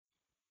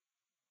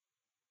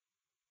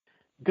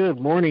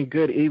Good morning,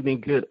 good evening,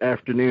 good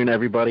afternoon,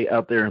 everybody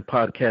out there in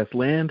podcast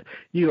land.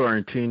 You are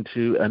in tune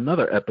to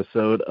another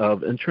episode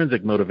of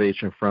Intrinsic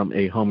Motivation from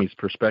a Homie's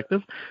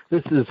Perspective.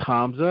 This is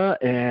Hamza,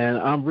 and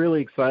I'm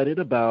really excited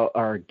about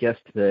our guest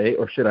today,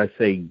 or should I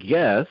say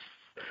guests.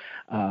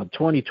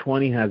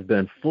 2020 has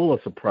been full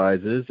of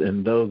surprises,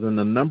 and those in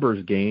the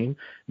numbers game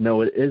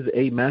know it is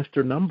a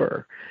master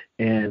number.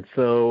 And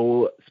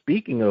so,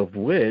 speaking of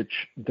which,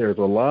 there's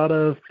a lot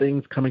of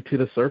things coming to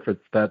the surface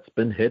that's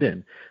been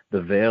hidden.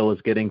 The veil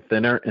is getting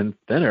thinner and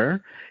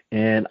thinner,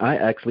 and I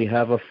actually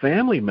have a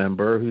family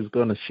member who's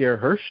going to share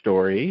her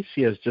story.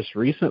 She has just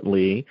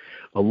recently,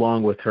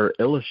 along with her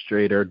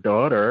illustrator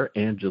daughter,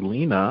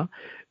 Angelina,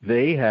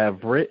 they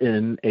have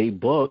written a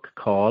book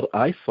called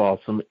I Saw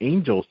Some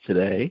Angels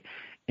Today,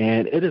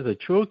 and it is a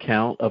true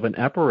account of an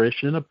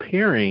apparition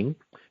appearing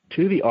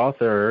to the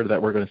author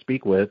that we're going to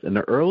speak with in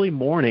the early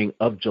morning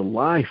of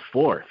July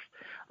 4th.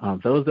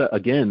 Those that,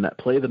 again, that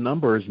play the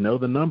numbers, know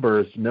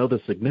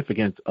the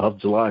significance of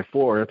July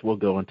 4th. We'll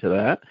go into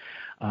that.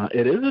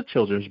 It is a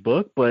children's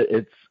book, but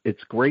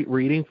it's great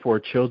reading for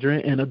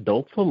children and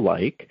adults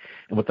alike.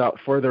 And without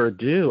further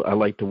ado, I'd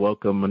like to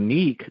welcome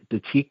Monique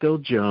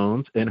DeChico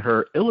Jones and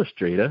her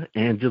illustrator,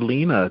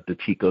 Angelina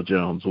DeChico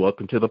Jones.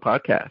 Welcome to the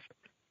podcast.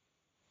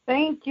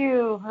 Thank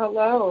you.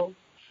 Hello.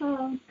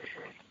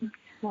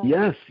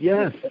 Yes.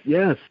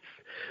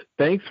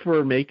 Thanks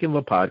for making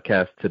the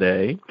podcast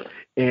today.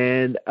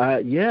 And,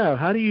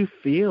 how do you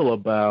feel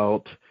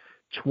about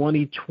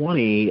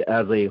 2020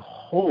 as a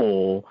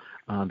whole?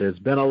 There's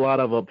been a lot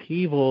of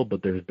upheaval,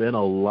 but there's been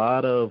a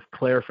lot of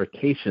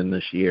clarification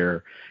this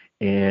year.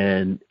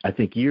 And I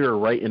think you're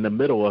right in the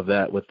middle of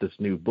that with this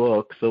new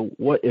book. So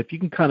what if you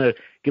can kind of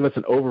give us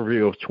an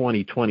overview of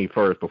 2020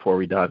 first before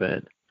we dive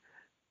in?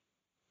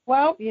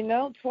 Well,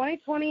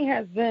 2020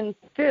 has been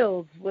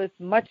filled with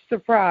much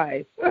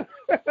surprise.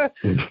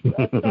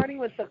 Starting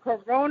with the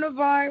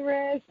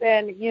coronavirus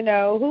and,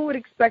 who would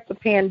expect a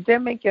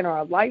pandemic in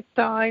our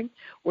lifetime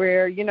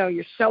where,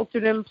 you're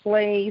sheltered in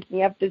place and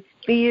you have this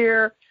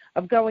fear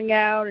of going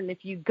out. And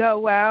if you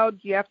go out,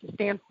 you have to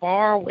stand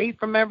far away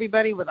from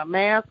everybody with a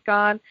mask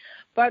on.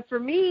 But for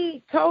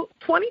me,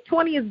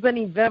 2020 has been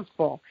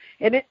eventful,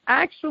 and it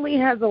actually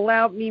has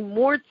allowed me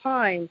more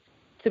time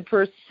to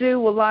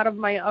pursue a lot of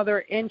my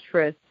other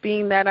interests,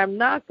 being that I'm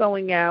not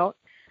going out.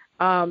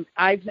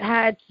 I've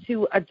had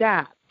to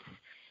adapt,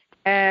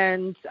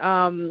 and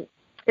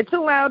it's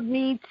allowed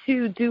me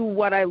to do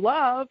what I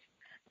love,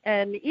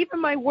 and even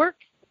my work,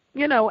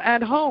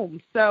 at home.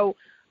 So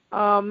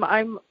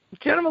I'm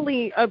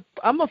generally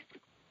I'm a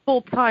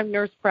full-time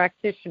nurse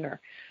practitioner,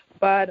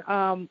 but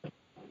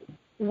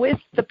with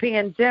the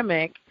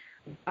pandemic,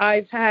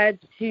 I've had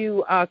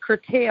to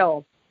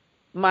curtail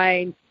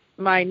my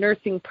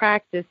nursing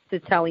practice to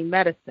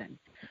telemedicine.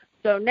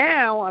 So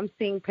now I'm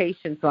seeing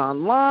patients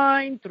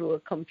online through a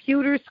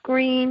computer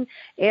screen,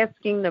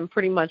 asking them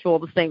pretty much all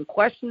the same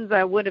questions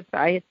I would if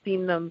I had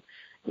seen them,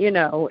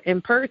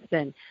 in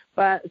person.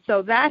 But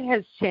so that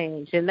has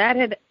changed, and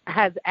that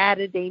has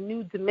added a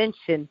new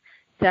dimension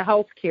to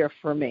healthcare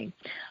for me.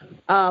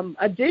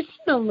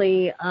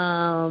 Additionally,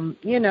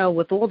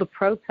 with all the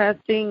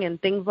protesting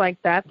and things like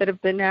that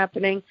have been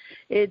happening,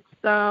 it's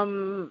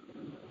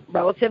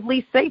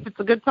relatively safe. It's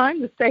a good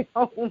time to stay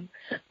home.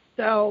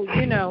 So,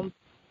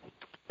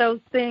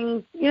 those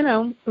things,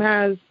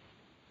 has,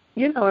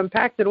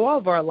 impacted all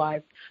of our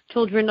lives.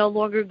 Children no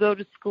longer go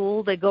to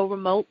school. They go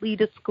remotely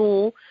to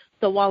school.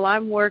 So while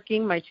I'm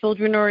working, my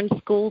children are in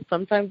school.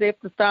 Sometimes they have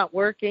to stop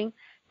working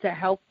to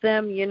help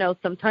them.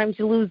 Sometimes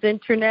you lose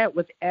internet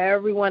with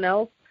everyone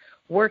else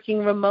working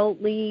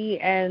remotely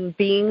and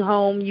being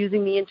home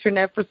using the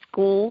internet for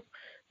school.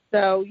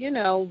 So,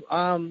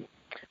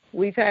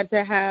 we've had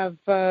to have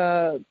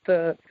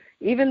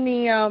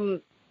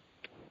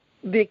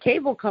the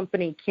cable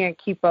company can't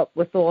keep up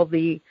with all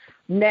the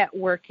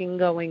networking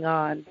going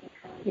on.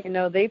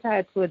 They've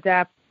had to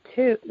adapt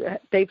too.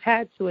 They've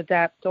had to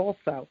adapt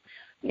also.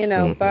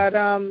 But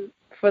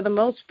for the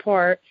most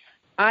part,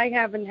 I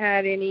haven't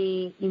had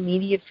any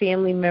immediate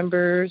family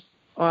members,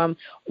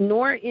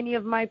 nor any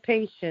of my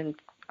patients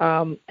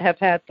have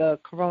had the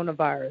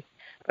coronavirus.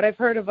 But I've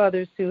heard of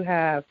others who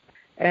have,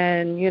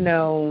 and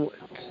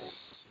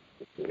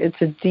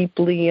it's a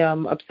deeply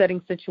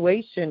upsetting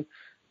situation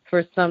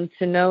for some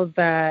to know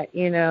that,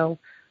 if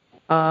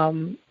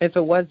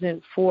it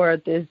wasn't for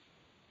this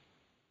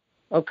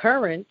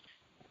occurrence,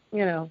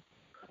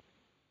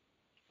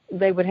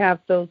 they would have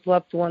those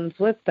loved ones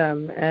with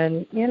them.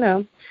 And,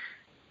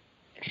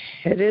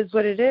 it is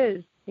what it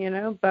is,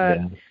 but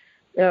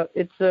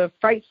it's a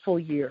frightful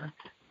year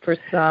for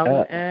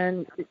some.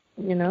 And,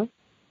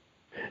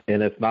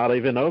 And it's not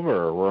even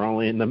over. We're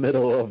only in the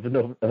middle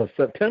of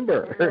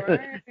September.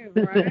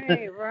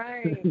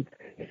 Right.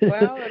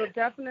 Well, it'll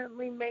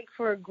definitely make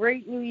for a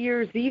great New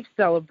Year's Eve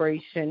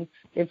celebration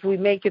if we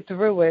make it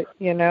through it,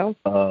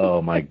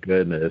 Oh, my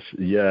goodness.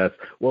 Yes.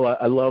 Well,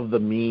 I love the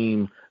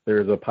meme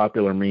there's a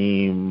popular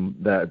meme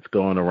that's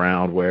going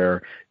around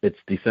where it's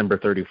December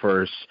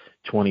 31st,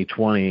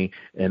 2020,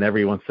 and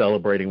everyone's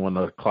celebrating when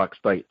the clock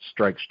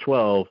strikes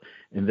 12,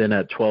 and then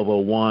at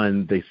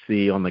 12:01 they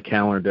see on the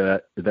calendar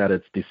that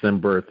it's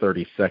December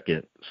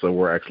 32nd. So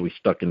we're actually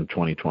stuck in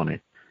 2020.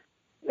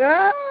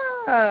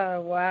 Ah,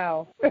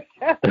 wow.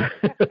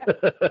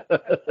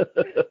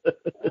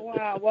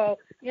 Wow. Well,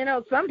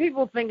 some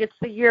people think it's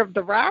the year of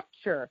the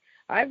rapture.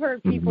 I've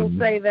heard people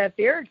say that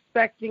they're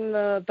expecting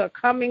the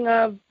coming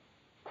of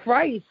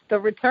Christ, the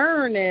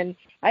return, and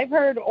I've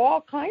heard all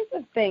kinds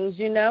of things,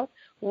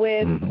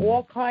 with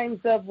all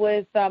kinds of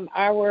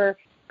our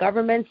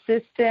government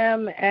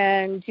system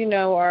and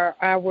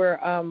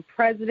our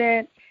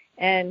president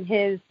and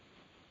his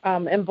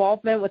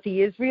involvement with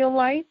the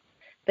Israelites.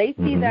 They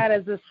see that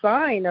as a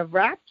sign of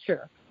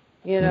rapture,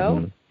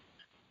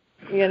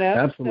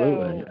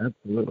 Absolutely,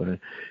 absolutely.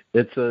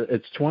 It's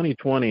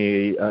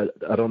 2020.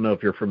 I don't know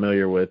if you're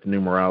familiar with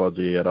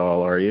numerology at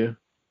all. Are you?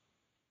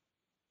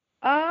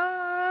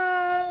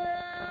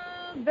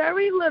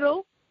 Very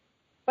little.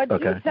 But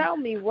okay. You tell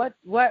me what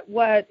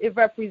it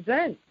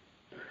represents.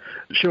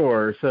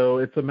 Sure. So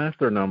it's a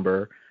master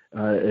number.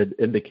 It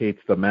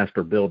indicates the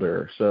master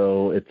builder.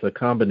 So it's a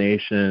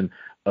combination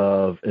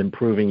of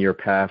improving your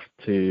path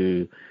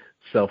to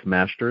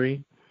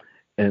self-mastery.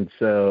 And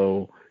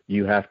so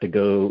you have to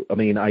go,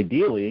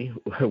 ideally,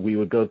 we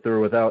would go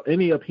through without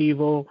any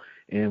upheaval,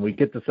 and we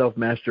get to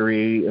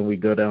self-mastery, and we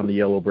go down the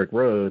yellow brick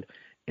road.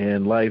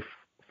 And life,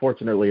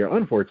 fortunately or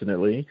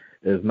unfortunately,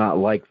 is not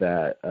like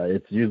that.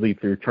 It's usually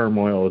through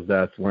turmoil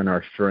that's when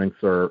our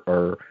strengths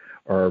are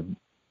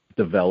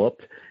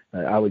developed.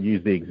 I would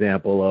use the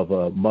example of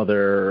a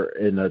mother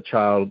and a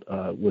child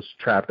was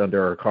trapped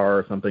under a car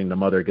or something. The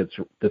mother gets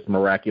this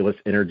miraculous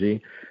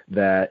energy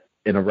that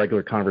in a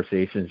regular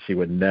conversation she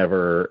would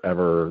never,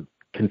 ever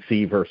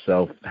conceive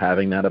herself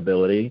having that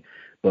ability.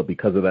 But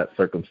because of that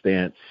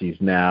circumstance, she's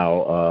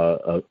now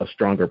a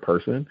stronger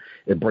person.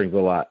 It brings a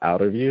lot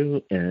out of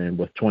you. And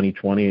with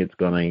 2020, it's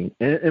going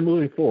to, and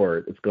moving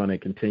forward, it's going to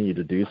continue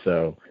to do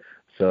so.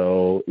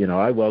 So,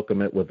 I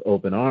welcome it with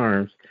open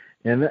arms.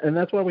 And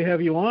that's why we have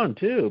you on,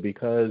 too,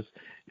 because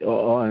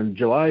on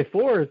July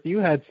 4th, you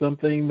had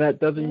something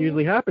that doesn't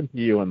usually happen to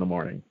you in the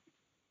morning.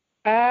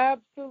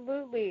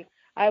 Absolutely.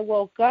 I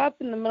woke up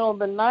in the middle of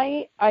the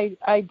night.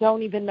 I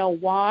don't even know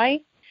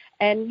why.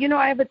 And,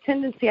 I have a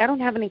tendency, I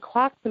don't have any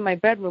clocks in my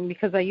bedroom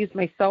because I use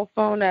my cell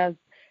phone as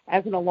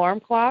an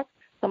alarm clock.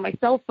 So my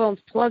cell phone's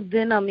plugged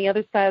in on the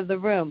other side of the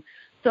room.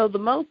 So the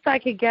most I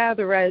could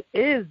gather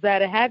is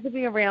that it had to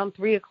be around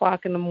 3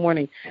 o'clock in the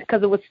morning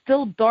because it was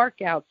still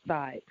dark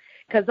outside.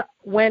 Because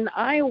when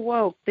I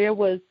awoke, there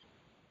was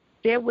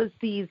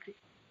these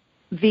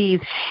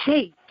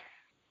shapes.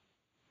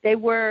 They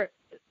were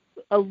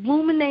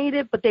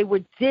illuminated, but they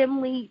were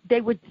dim.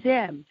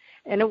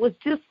 And it was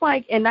just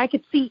like, and I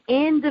could see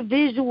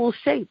individual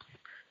shapes,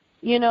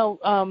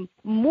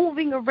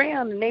 moving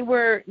around, and they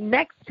were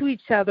next to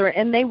each other,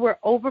 and they were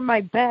over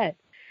my bed.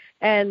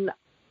 And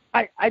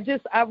I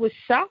was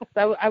shocked.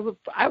 I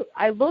looked,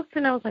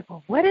 and I was like,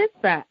 well, what is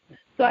that?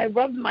 So I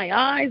rubbed my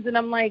eyes, and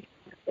I'm like,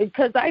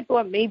 because I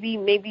thought maybe,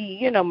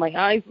 my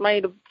eyes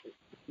might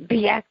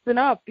be acting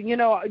up.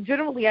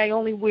 Generally I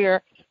only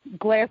wear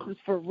glasses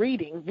for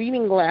reading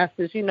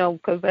glasses,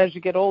 because as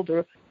you get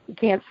older, you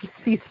can't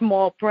see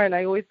small print.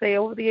 I always say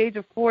over the age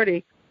of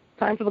 40,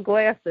 time for the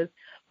glasses.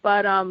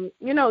 But,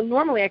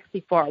 normally I can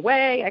see far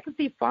away. I can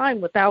see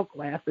fine without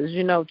glasses,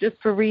 just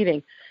for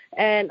reading.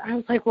 And I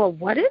was like, well,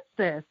 what is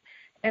this?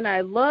 And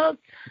I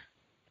looked,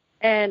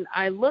 and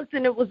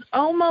it was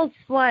almost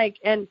like,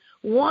 and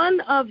one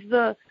of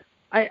the,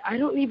 I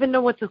don't even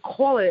know what to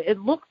call it. It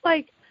looked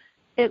like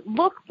I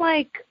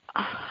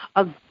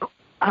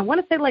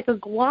want to say like a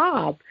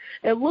glob.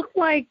 It looked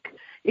like,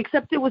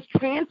 except it was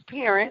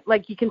transparent,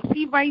 like you can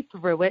see right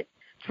through it,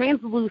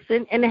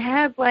 translucent, and it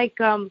had like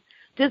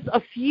just a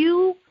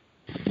few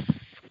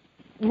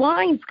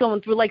lines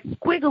going through, like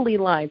squiggly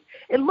lines.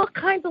 It looked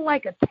kind of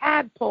like a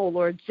tadpole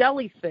or a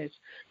jellyfish,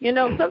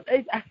 So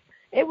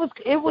it was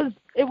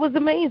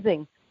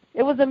amazing.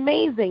 It was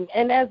amazing.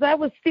 And as I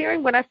was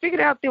staring, when I figured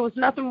out there was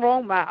nothing wrong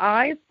with my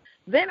eyes,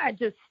 then I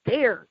just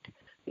stared,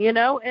 and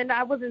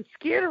I wasn't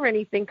scared or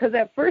anything because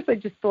at first I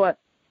just thought,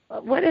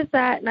 what is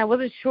that? And I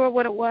wasn't sure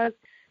what it was.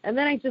 And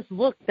then I just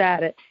looked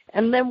at it.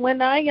 And then when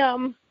I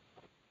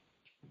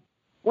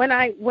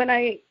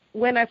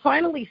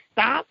finally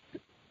stopped,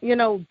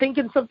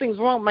 thinking something's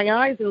wrong with my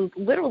eyes and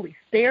literally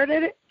stared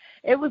at it,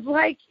 it was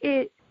like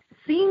it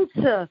seemed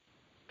to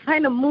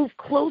kind of move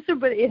closer,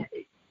 but it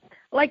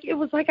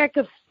was like I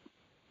could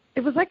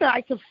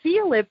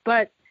feel it,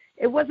 but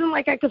it wasn't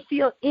like I could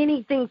feel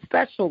anything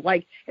special.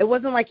 Like it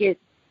wasn't like it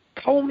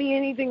told me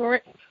anything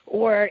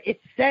or it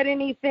said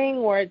anything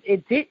or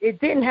it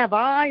didn't have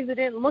eyes, it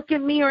didn't look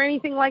at me or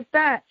anything like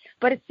that.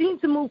 But it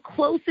seemed to move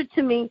closer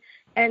to me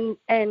and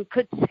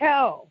could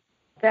tell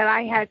that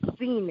I had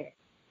seen it.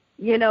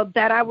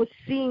 That I was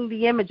seeing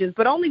the images,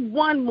 but only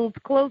one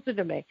moved closer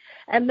to me.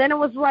 And then it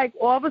was like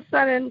all of a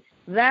sudden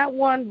that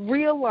one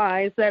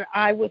realized that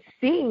I was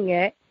seeing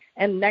it,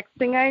 and next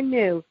thing I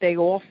knew, they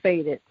all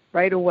faded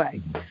right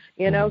away.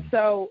 You know,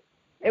 so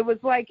it was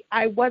like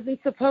I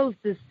wasn't supposed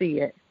to see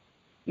it.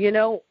 You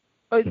know,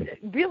 it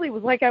really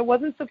was like I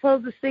wasn't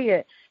supposed to see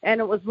it. And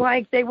it was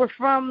like they were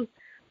from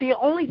the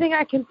only thing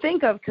I can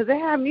think of, because they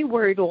had me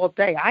worried all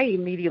day. I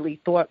immediately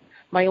thought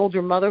my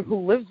older mother, who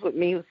lives with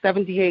me, was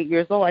 78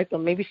 years old. I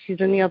thought maybe she's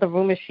in the other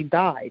room and she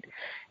died.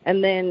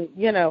 And then,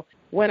 you know,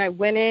 when I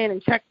went in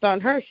and checked on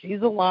her,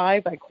 she's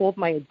alive. I called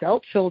my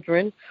adult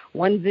children.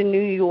 One's in New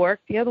York.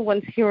 The other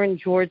one's here in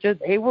Georgia.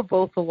 They were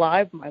both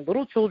alive. My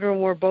little children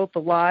were both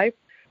alive.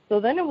 So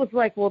then it was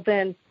like, well,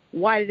 then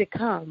why did it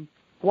come?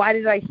 Why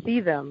did I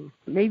see them?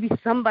 Maybe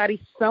somebody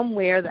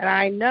somewhere that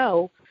I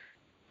know,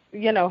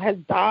 you know, has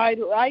died.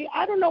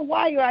 I don't know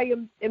why I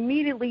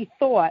immediately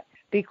thought,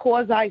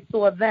 because I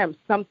saw them,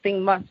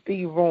 something must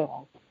be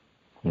wrong.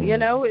 You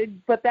know,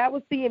 but that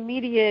was the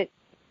immediate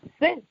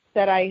sense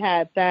that I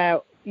had,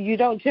 that you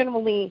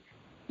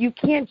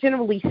can't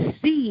generally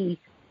see,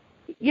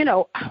 you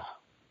know,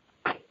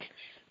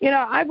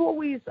 I've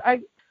always,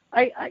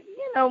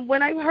 you know,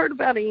 when I heard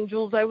about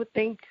angels, I would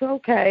think,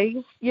 okay,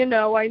 you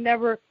know, I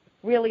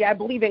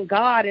believe in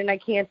God and I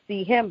can't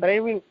see him, but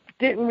I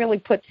didn't really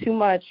put too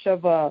much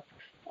of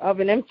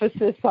an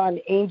emphasis on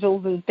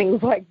angels and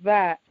things like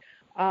that.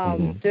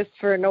 Just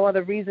for no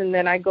other reason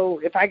than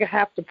if I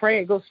have to pray,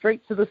 I go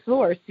straight to the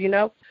source, you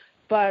know.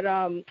 But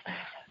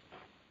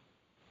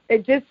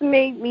it just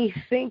made me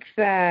think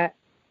that,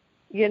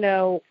 you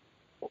know,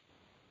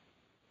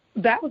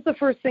 that was the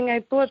first thing I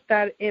thought,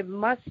 that it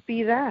must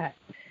be that.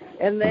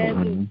 And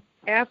then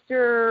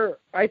after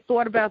I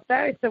thought about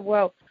that, I said,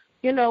 well,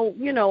 you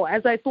know,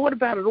 as I thought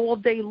about it all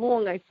day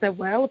long, I said,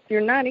 well, if they're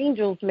not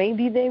angels,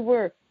 maybe they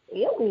were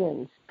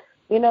aliens.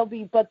 You know,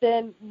 but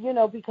then, you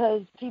know,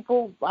 because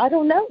people, I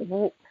don't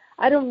know.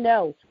 I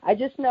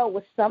just know it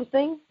was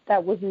something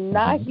that was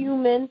not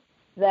human,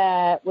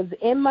 that was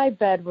in my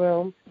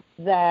bedroom,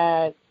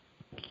 that,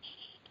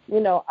 you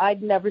know,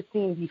 I'd never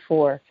seen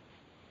before.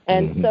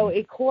 And so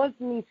it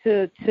caused me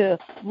to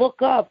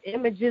look up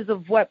images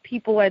of what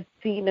people had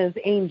seen as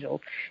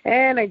angels.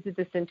 And I did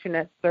this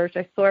internet search.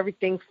 I saw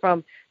everything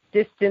from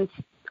distant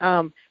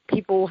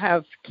people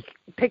have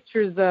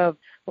pictures of,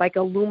 like,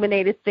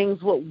 illuminated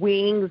things with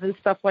wings and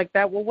stuff like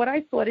that. Well, what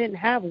I saw didn't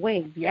have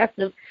wings. Yes,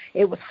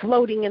 it was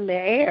floating in the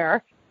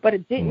air, but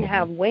it didn't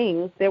have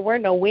wings. There were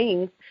no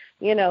wings,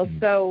 you know.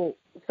 So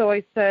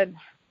I said,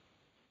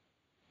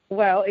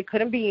 well, it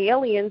couldn't be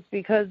aliens,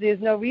 because there's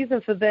no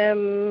reason for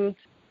them,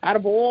 out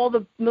of all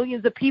the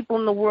millions of people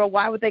in the world,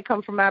 why would they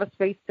come from outer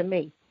space to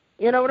me?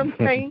 You know what I'm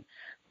saying?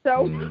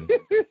 So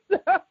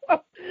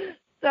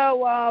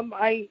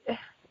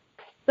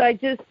I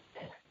just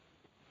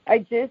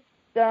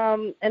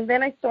and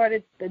then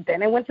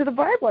I went to the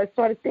Bible. I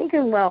started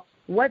thinking, well,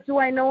 what do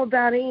I know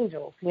about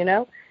angels, you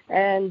know?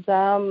 And,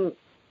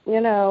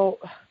 you know,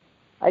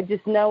 I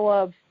just know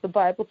of the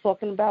Bible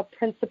talking about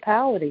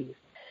principalities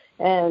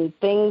and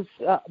things,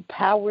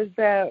 powers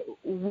that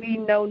we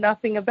know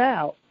nothing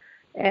about.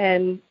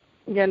 And,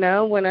 you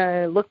know, when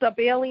I looked up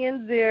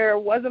aliens, there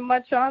wasn't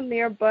much on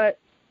there, but,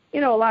 you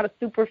know, a lot of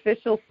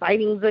superficial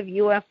sightings of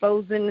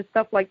UFOs and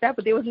stuff like that,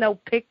 but there was no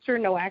picture,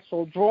 no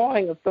actual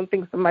drawing of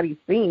something somebody's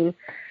seen,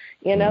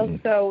 you know.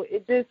 So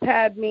it just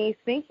had me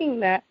thinking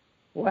that,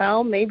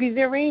 well, maybe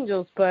they're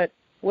angels, but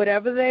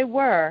whatever they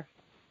were,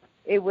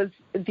 it was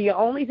the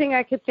only thing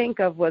I could think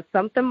of was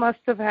something must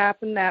have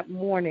happened that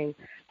morning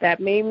that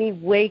made me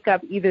wake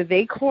up. Either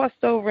they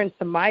crossed over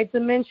into my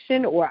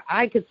dimension or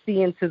I could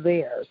see into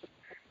theirs,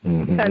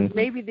 because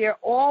maybe they're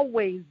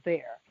always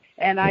there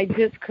and I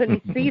just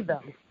couldn't see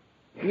them.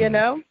 You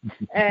know,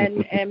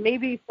 and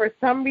maybe for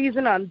some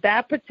reason on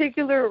that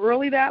particular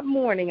early that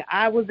morning,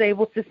 I was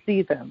able to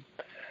see them,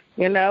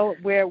 you know,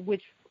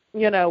 which,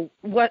 you know,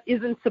 what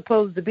isn't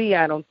supposed to be,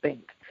 I don't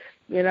think,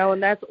 you know,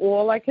 and that's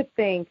all I could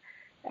think.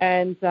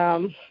 And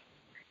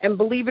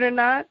believe it or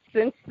not,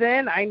 since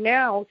then,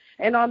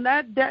 and on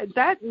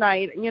that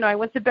night, you know, I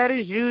went to bed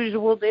as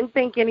usual, didn't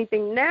think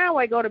anything. Now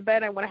I go to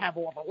bed, I want to have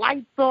all the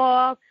lights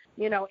off.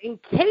 You know, in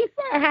case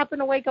I happen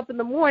to wake up in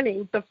the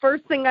morning, the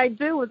first thing I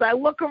do is I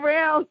look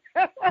around,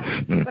 but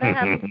I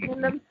haven't seen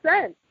them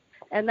since.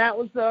 And that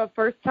was a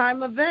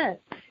first-time event,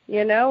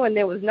 you know, and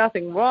there was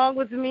nothing wrong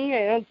with me. I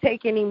didn't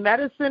take any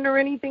medicine or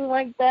anything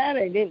like that.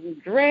 I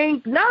didn't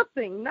drink,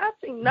 nothing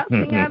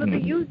out of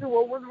the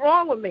usual was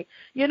wrong with me,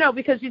 you know,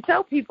 because you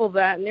tell people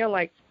that, and they're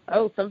like,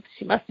 oh,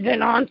 she must have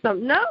been on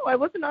something. No, I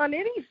wasn't on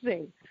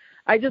anything.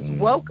 I just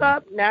woke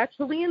up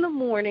naturally in the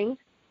morning,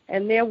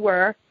 and there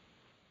were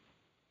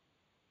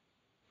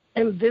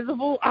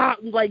invisible,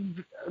 like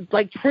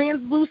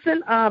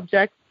translucent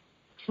objects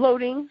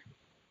floating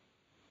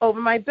over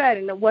my bed.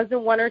 And it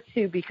wasn't one or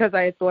two, because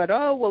I had thought,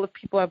 oh, well, if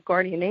people have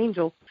guardian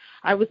angels,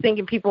 I was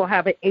thinking people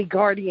have a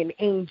guardian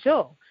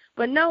angel.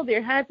 But no,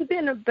 there had to have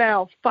been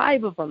about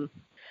 5 of them,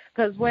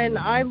 because when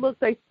I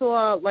looked, I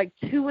saw like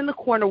 2 in the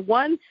corner.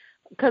 One,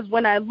 because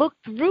when I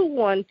looked through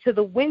one to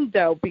the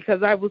window,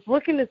 because I was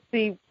looking to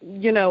see,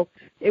 you know,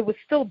 it was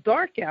still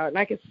dark out, and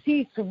I could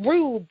see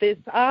through this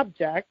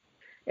object,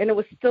 and it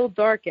was still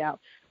dark out.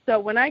 So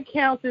when I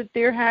counted,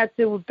 there had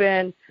to have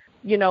been,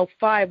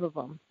 5 of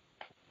them,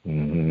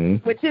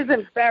 which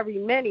isn't very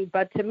many,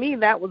 but to me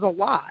that was a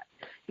lot,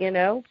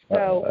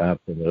 So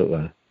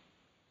absolutely.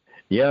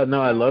 Yeah,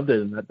 no, I loved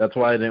it. And that's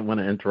why I didn't want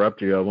to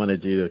interrupt you. I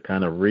wanted you to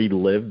kind of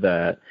relive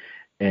that.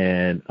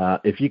 And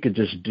if you could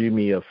just do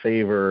me a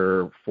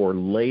favor for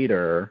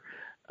later,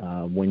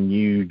 when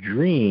you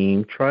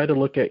dream, try to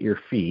look at your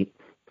feet.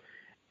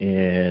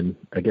 And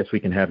I guess we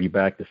can have you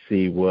back to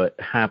see what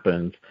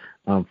happens.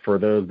 For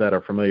those that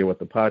are familiar with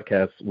the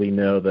podcast, we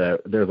know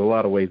that there's a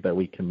lot of ways that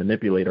we can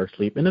manipulate our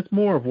sleep, and it's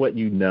more of what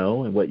you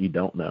know and what you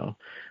don't know.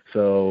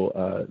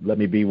 So let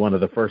me be one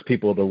of the first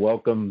people to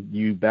welcome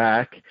you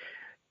back.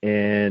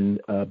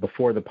 And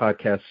before the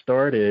podcast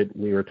started,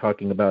 we were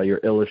talking about your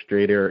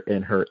illustrator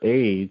and her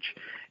age,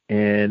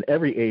 and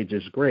every age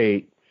is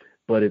great,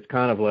 but it's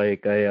kind of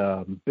like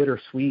a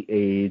bittersweet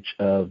age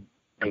of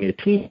being a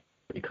teen,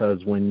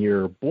 because when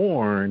you're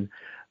born,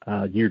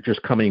 you're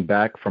just coming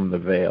back from the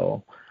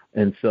veil,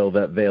 and so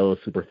that veil is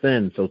super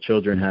thin. So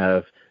children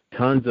have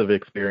tons of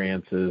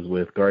experiences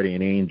with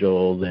guardian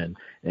angels and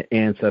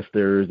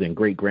ancestors and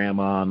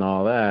great-grandma and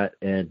all that,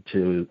 and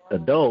to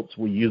adults,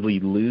 we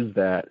usually lose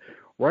that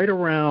right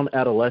around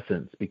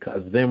adolescence,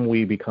 because then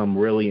we become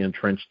really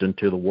entrenched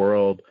into the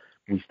world.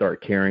 We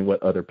start caring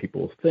what other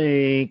people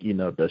think.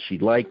 Does she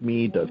like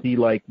me? Does he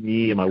like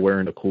me? Am I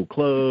wearing the cool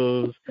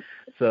clothes?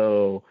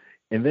 So,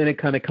 and then it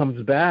kind of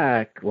comes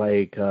back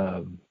like,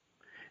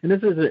 and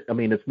this isn't,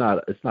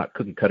 it's not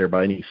cookie cutter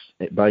by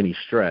any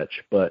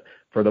stretch, but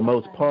for the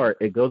most part,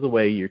 it goes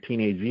away your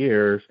teenage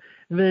years.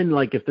 And then,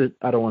 like,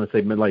 I don't want to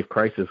say midlife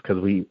crisis,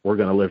 because we're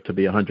going to live to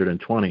be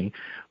 120,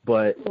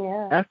 but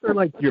after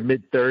like your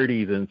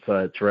mid-30s and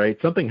such, right,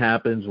 something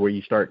happens where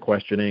you start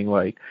questioning,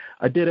 like,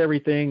 I did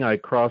everything, I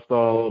crossed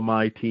all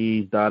my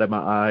T's, dotted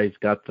my I's,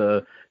 got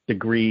the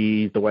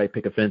degrees, the white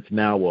picket fence,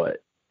 now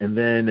what? And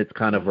then it's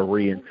kind of a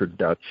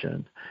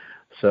reintroduction.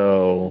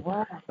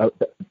 So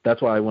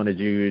that's why I wanted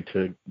you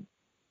to,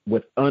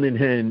 with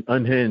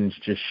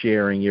unhinged, just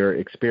sharing your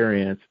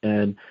experience.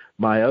 And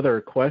my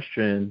other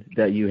question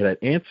that you had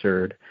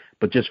answered,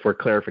 but just for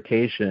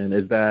clarification,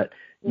 is that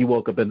you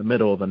woke up in the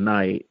middle of the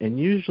night, and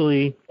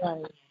usually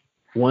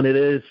when it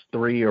is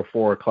 3 or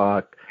 4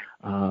 o'clock,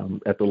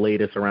 at the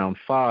latest around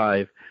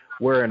 5,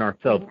 we're in our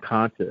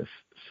subconscious.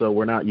 So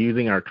we're not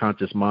using our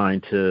conscious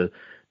mind to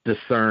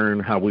discern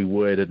how we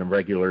would in a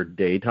regular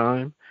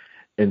daytime.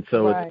 And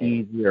so it's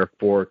easier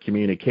for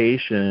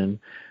communication,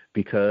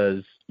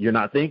 because you're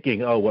not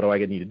thinking, oh, what do I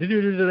need to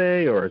do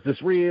today? Or is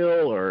this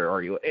real? Or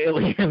are you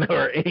alien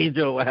or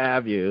angel, what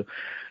have you?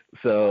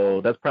 So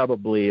that's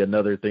probably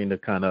another thing to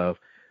kind of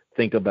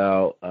think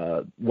about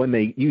when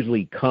they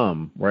usually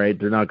come, right?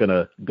 They're not going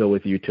to go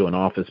with you to an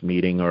office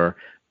meeting or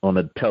on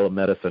a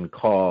telemedicine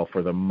call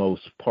for the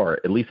most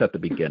part, at least at the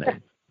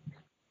beginning.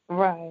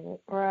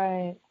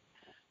 Right.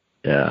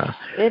 Yeah.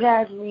 It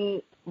had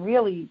me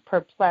really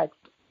perplexed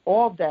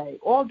all day.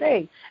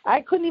 I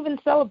couldn't even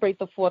celebrate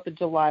the 4th of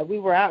July. We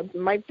were out.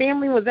 My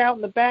family was out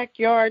in the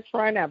backyard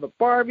trying to have a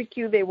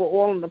barbecue. They were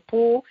all in the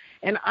pool,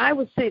 and I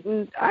was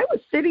sitting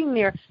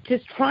there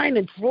just trying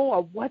to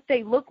draw what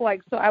they look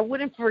like so I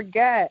wouldn't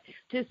forget.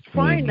 Just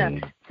trying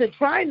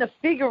to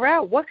figure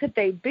out what could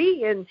they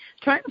be, and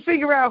trying to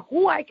figure out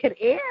who I could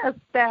ask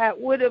that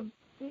would have,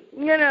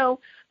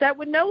 that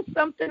would know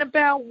something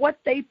about what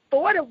they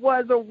thought it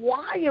was or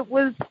why it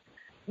was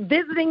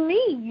visiting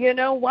me,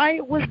 why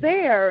it was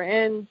there.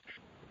 And,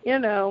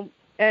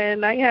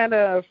 and I had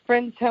a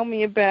friend tell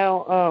me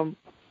about,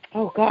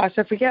 I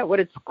forget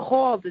what it's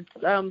called. It's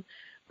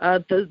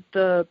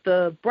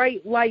the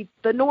bright light,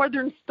 the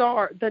northern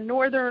star, the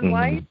northern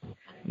lights.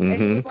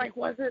 And he was like,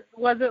 was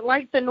it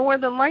like the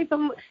northern lights?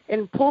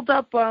 And pulled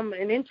up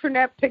an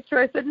internet picture.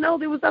 I said, no,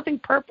 there was nothing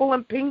purple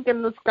and pink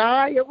in the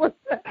sky. It was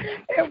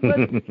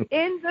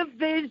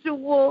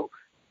individual,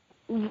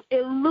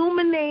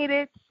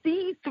 illuminated,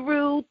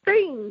 see-through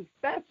things.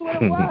 That's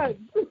what it was.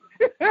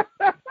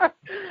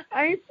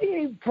 I ain't see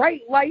any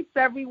bright lights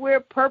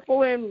everywhere,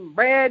 purple and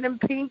red and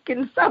pink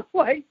and stuff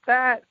like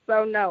that.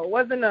 So no, it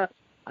wasn't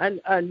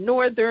a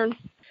northern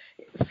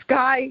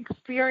sky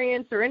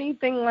experience or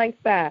anything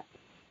like that.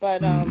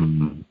 But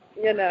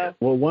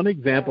Well, one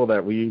example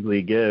that we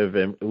usually give,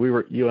 and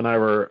you and I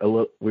were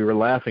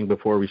laughing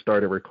before we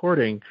started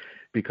recording,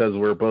 because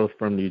we're both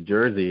from New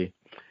Jersey.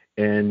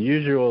 And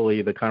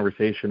usually the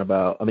conversation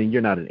about,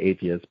 you're not an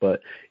atheist,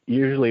 but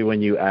usually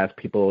when you ask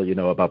people,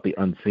 about the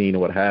unseen or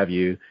what have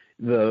you,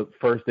 the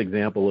first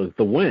example is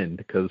the wind,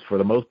 because for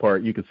the most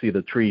part you can see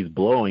the trees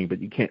blowing,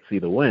 but you can't see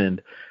the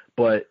wind.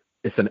 But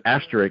it's an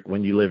asterisk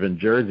when you live in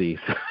Jersey,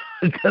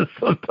 because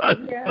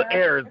sometimes the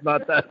air is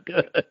not that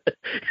good.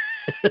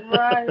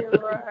 Right.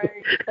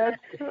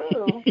 That's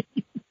true.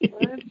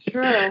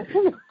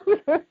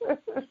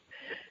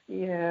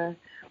 Yeah.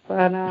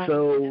 But,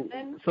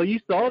 so you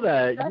saw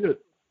that.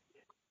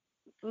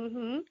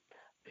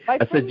 My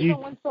friend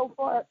even went so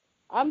far.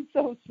 I'm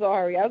so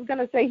sorry. I was going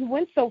to say he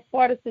went so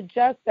far to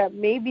suggest that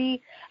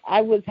maybe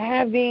I was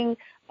having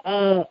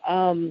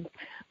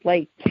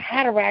like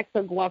cataracts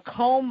or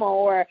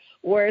glaucoma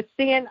or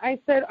seeing. I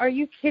said, "Are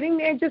you kidding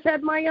me? I just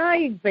had my eye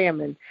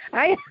examined.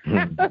 I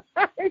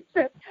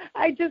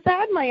just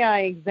had my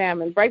eye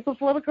examined right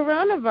before the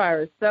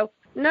coronavirus. So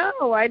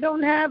no, I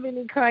don't have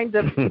any kind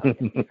of.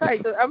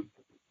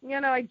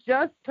 I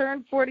just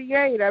turned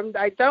 48.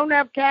 I don't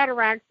have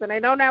cataracts and I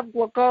don't have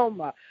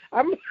glaucoma.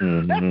 He's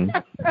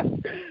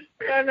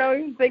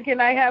thinking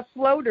I have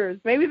floaters.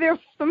 Maybe there's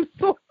some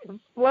sort of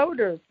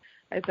floaters.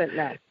 I said,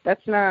 no,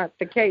 that's not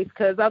the case,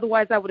 because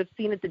otherwise I would have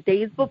seen it the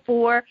days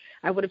before.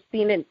 I would have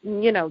seen it,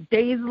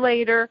 days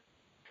later.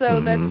 So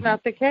that's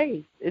not the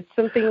case. It's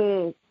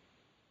something,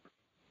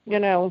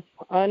 incredible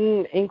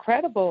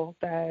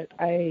that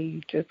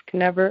I just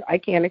I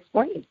can't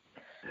explain.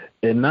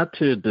 And not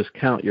to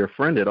discount your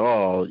friend at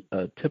all,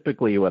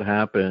 typically what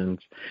happens,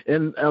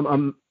 and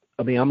I'm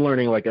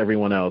learning like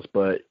everyone else,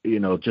 but,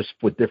 just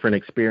with different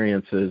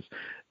experiences,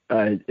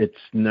 it's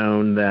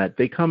known that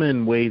they come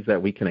in ways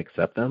that we can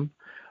accept them.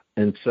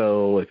 And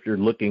so if you're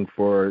looking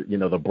for,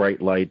 the bright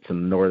lights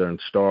and the Northern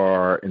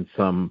Star in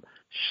some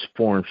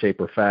form, shape,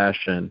 or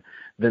fashion,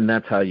 then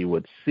that's how you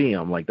would see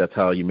them. Like that's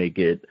how you may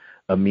get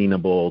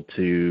amenable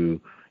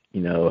to,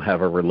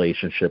 have a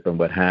relationship and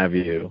what have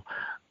you.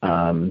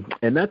 And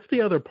that's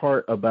the other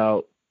part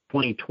about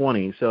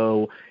 2020.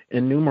 So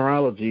in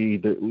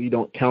numerology, we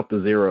don't count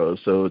the zeros,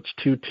 so it's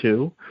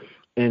 2-2.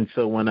 And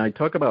so when I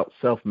talk about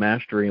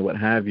self-mastery and what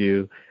have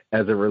you,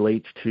 as it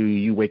relates to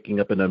you waking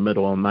up in the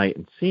middle of the night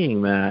and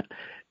seeing that,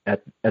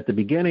 at the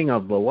beginning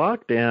of the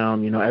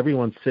lockdown,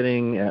 everyone's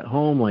sitting at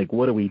home like,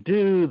 what do we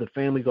do? The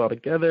family's all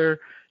together.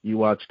 You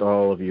watched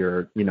all of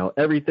your,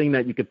 everything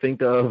that you could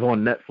think of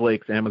on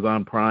Netflix,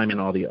 Amazon Prime,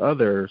 and all the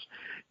others.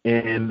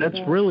 And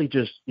that's really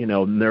just,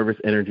 nervous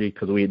energy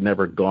because we had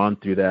never gone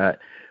through that.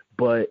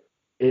 But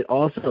it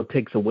also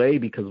takes away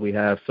because we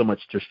have so much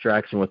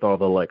distraction with all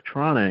the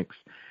electronics.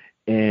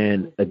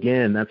 And,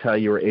 again, that's how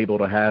you were able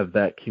to have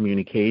that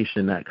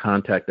communication, that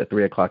contact at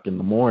 3 o'clock in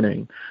the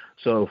morning.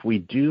 So if we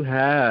do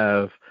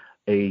have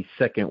a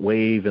second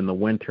wave in the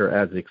winter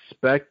as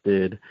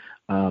expected,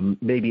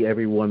 maybe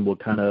everyone will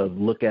kind of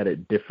look at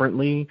it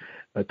differently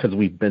because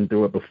we've been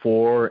through it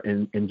before,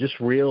 and just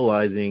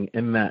realizing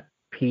in that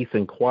peace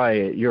and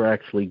quiet, you're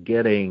actually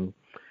getting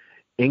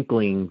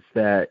inklings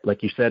that,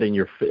 like you said, in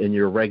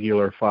your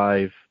regular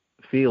 5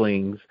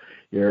 feelings,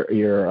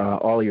 your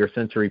all your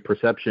sensory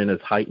perception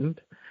is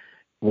heightened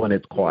when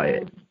it's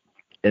quiet.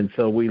 And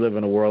so we live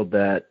in a world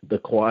that the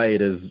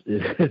quiet is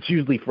it's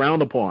usually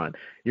frowned upon.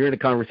 You're in a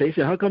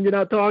conversation. How come you're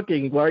not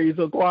talking? Why are you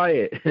so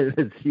quiet?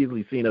 It's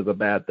usually seen as a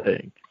bad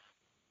thing.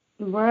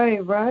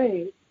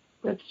 Right.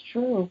 That's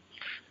true.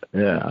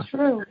 Yeah. That's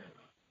true.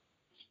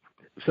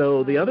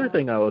 So the other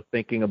thing I was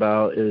thinking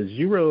about is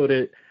you wrote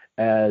it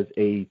as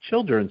a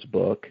children's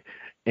book.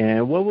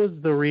 And what was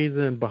the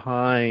reason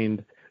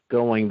behind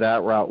going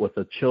that route with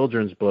a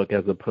children's book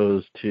as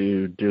opposed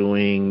to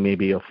doing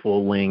maybe a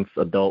full-length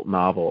adult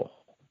novel?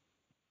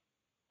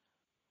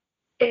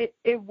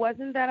 It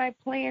wasn't that I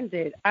planned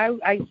it.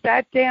 I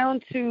sat down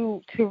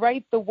to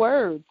write the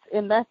words,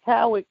 and that's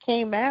how it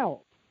came out.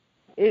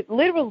 It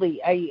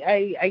literally,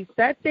 I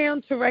sat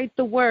down to write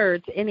the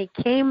words, and it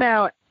came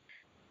out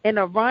in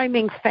a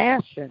rhyming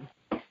fashion.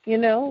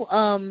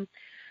 I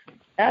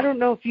don't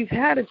know if you've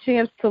had a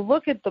chance to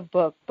look at the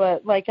book,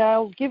 but like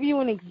I'll give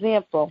you an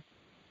example.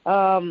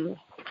 Okay.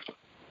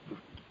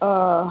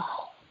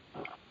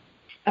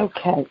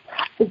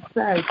 It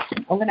says,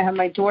 I'm going to have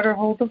my daughter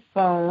hold the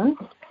phone.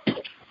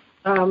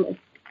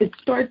 It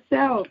starts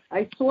out,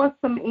 I saw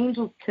some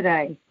angels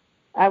today.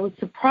 I was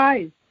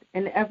surprised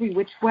in every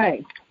which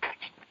way.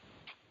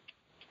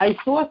 I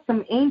saw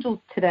some angels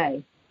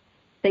today.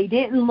 They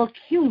didn't look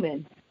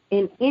human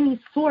in any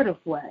sort of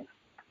way.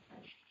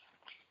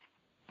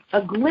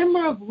 A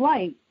glimmer of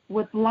light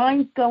with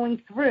lines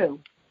going through.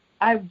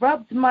 I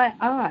rubbed my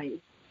eyes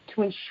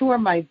to ensure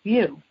my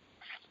view.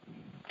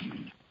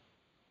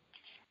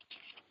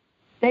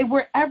 They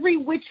were every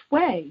which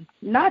way,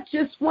 not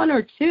just one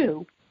or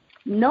two.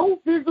 No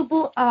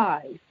visible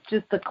eyes,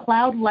 just a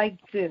cloud like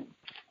dew.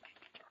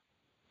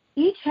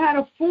 Each had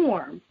a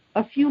form,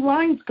 a few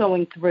lines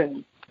going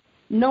through.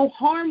 No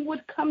harm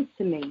would come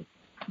to me.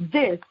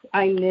 This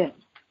I knew.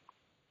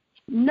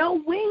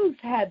 No wings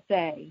had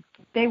they.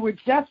 They were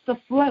just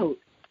afloat.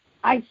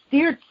 I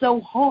steered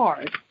so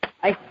hard,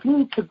 I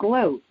seemed to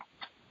gloat.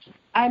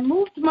 I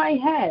moved my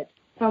head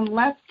from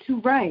left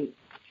to right,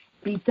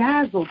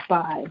 bedazzled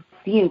by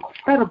the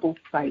incredible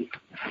sight.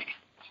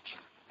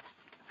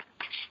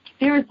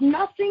 There is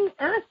nothing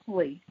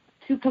earthly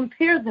to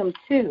compare them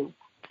to,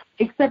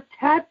 except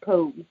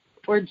tadpoles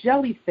or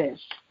jellyfish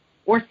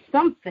or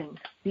something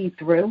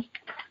see-through.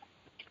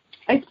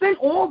 I spent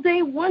all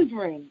day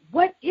wondering,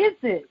 what is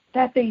it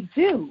that they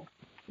do?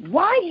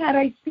 Why had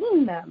I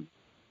seen them?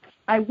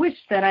 I wish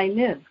that I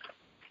knew.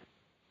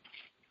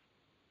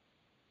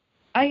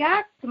 I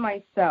asked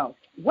myself,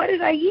 what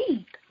did I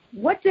eat?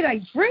 What did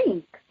I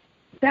drink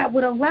that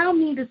would allow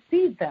me to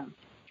see them?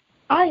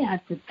 I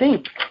had to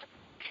think.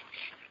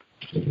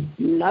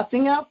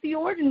 Nothing out the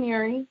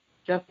ordinary,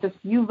 just a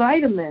few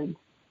vitamins,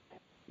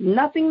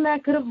 Nothing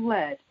that could have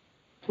led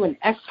to an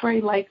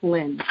X-ray-like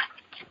lens.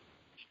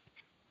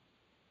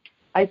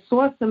 I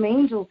saw some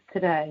angels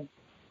today.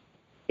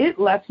 It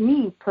left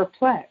me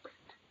perplexed.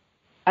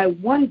 I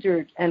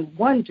wondered and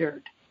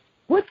wondered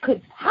what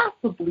could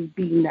possibly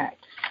be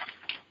next.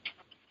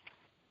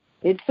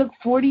 It took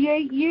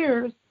 48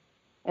 years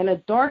and a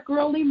dark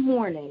early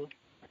morning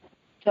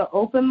to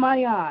open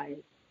my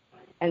eyes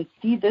and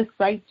see this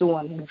sight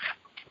dawning.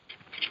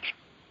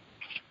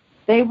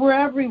 They were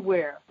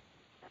everywhere,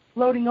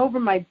 floating over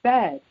my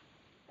bed.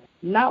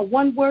 Not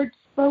one word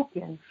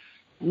spoken,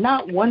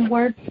 not one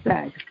word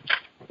said.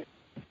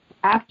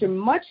 After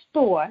much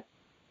thought,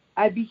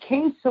 I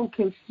became so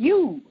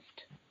confused.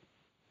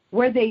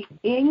 Were they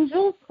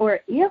angels or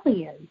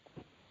aliens?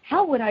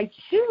 How would I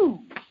choose?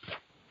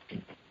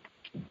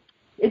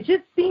 It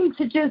just seemed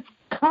to just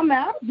come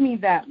out of me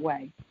that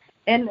way.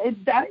 And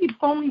I've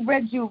only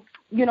read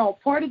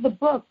part of the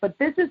book, but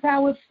this is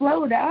how it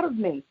flowed out of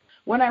me.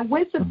 When I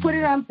went to put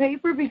it on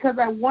paper because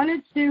I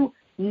wanted to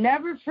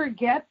never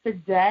forget the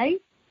day,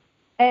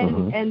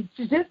 and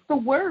just the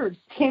words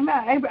came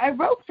out. I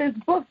wrote this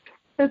book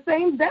the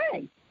same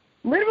day.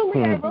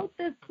 Literally, I wrote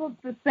this book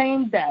the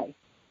same day.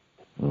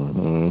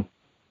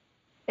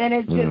 And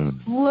it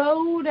just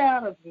flowed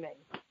out of me.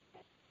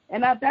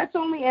 And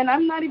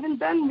I'm not even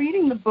done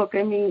reading the book.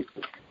 I mean,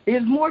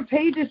 there's more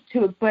pages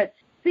to it, but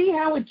see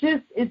how it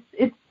just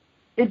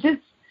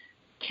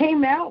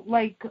came out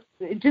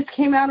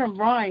in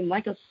rhyme,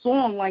 like a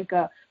song,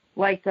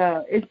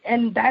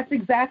 and that's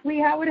exactly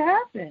how it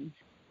happened.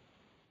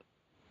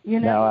 You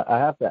know? Now, I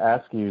have to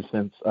ask you,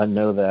 since I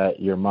know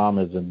that your mom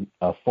is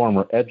a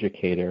former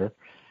educator,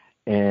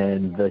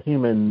 and the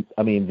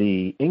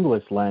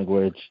English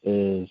language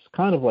is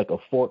kind of like a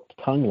forked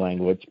tongue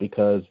language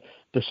because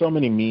there's so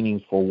many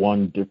meanings for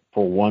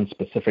one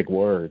specific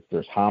word.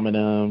 There's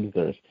homonyms,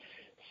 there's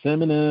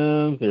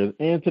synonyms, there's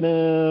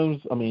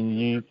antonyms. I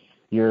mean,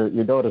 your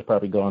daughter's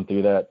probably gone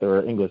through that through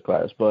her English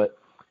class, but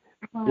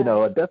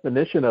a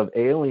definition of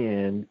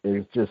alien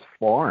is just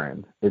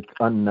foreign. It's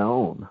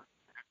unknown.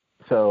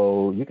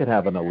 So you could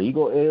have an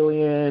illegal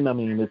alien. I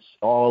mean, it's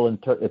all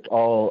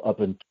up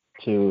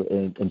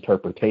into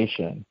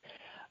interpretation.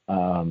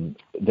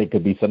 They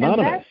could be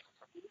synonymous.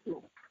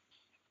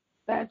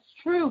 That's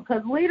true,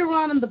 because later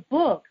on in the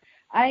book,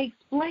 I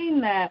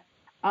explain that,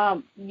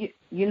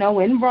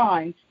 in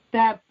rhyme,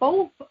 that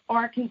both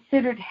are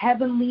considered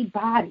heavenly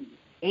bodies,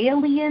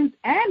 aliens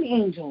and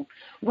angels.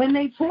 When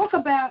they talk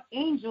about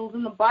angels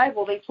in the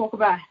Bible, they talk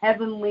about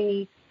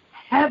heavenly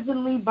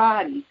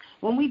bodies.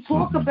 When we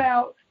talk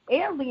about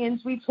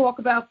aliens, we talk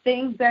about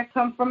things that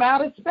come from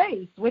outer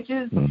space, which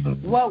is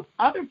what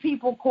other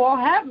people call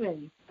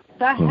heaven,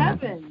 the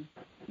heavens.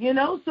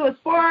 So as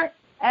far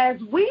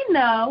as we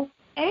know,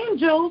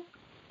 angels,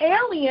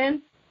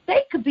 aliens,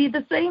 they could be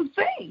the same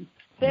thing.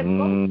 They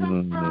both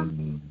come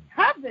from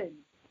heaven,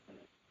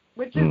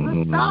 which is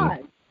the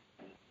sky,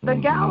 the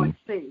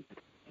galaxy,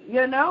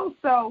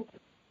 So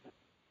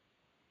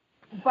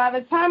by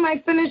the time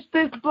I finished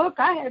this book,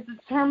 I had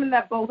determined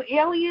that both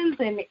aliens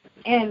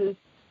and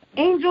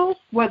angels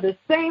were the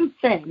same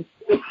thing,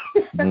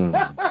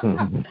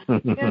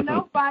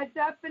 by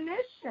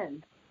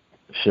definition.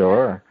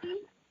 Sure.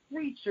 Heavenly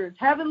creatures,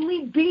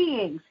 heavenly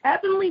beings.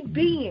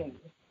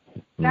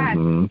 That's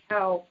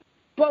how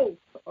both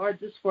are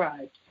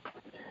described.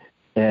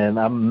 And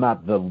I'm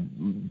not the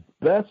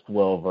best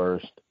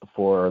well-versed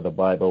for the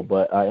Bible,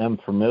 but I am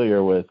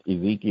familiar with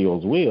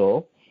Ezekiel's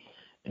wheel.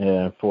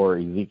 And for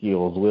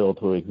Ezekiel's will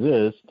to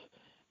exist,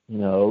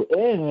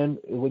 and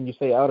when you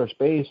say outer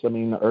space, I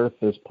mean, the Earth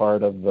is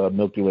part of the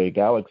Milky Way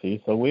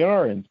galaxy, so we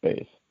are in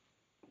space.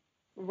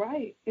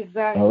 Right,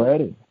 exactly.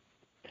 Already.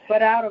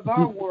 But out of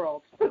our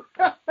world.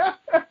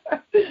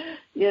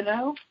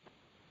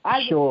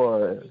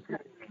 Sure.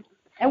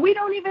 And we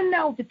don't even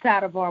know if it's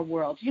out of our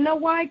world. You know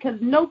why? Because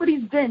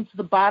nobody's been to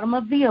the bottom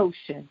of the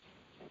ocean.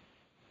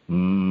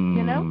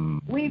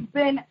 We've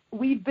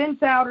been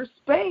to outer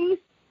space,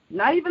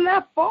 not even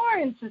that far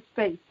into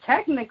space,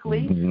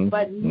 technically,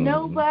 but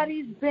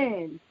nobody's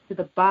been to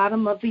the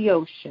bottom of the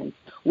ocean.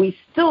 We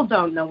still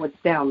don't know what's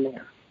down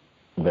there.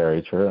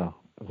 Very true.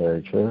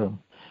 Very true.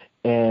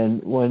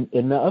 And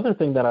the other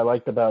thing that I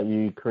liked about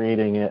you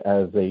creating it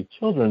as a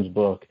children's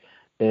book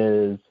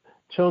is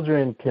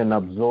children can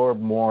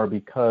absorb more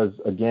because,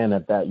 again,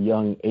 at that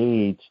young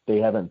age, they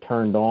haven't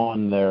turned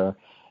on their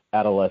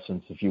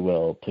adolescence, if you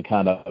will, to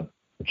kind of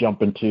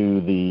jump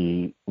into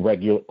the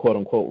regular,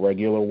 quote-unquote,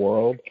 regular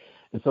world.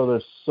 And so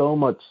there's so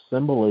much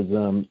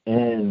symbolism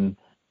in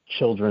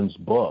children's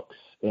books.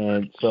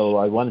 And so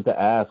I wanted to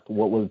ask,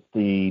 what was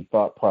the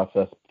thought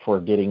process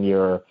for getting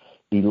your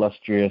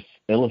illustrious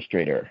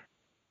illustrator?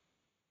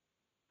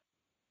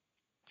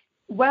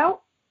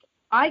 Well,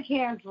 I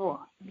can't draw.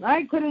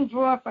 I couldn't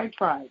draw if I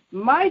tried.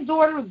 My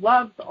daughter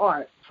loves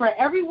art. For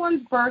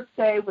everyone's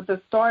birthday, with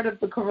the start of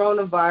the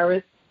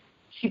coronavirus,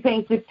 she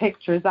painted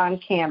pictures on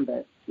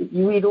canvas.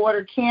 We'd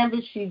order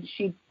canvas.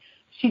 She'd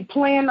she'd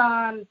plan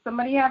on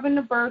somebody having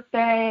a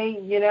birthday,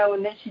 and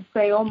then she'd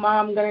say, oh,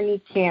 Mom, I'm going to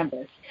need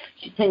canvas.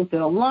 She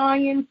painted a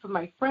lion for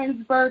my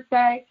friend's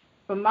birthday.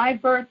 For my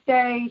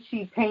birthday,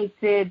 she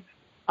painted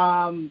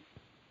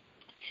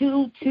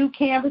two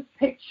canvas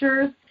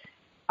pictures.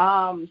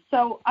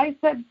 So I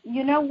said,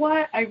 you know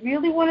what? I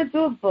really want to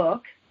do a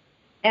book,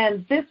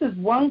 and this is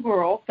one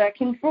girl that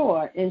can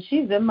draw, and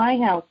she's in my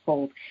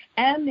household.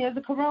 And there's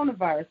a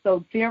coronavirus,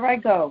 so there I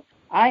go.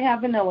 I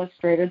have an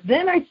illustrator.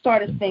 Then I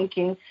started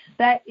thinking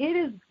that it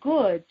is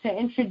good to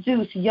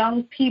introduce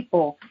young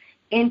people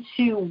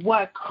into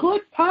what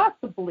could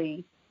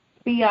possibly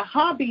be a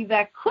hobby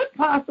that could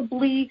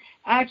possibly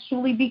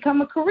actually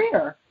become a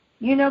career,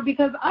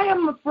 because I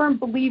am a firm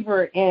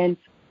believer in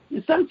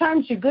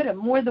sometimes you're good at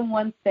more than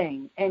one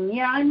thing. And,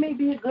 yeah, I may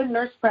be a good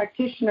nurse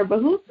practitioner, but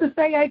who's to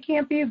say I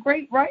can't be a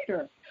great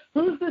writer?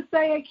 Who's to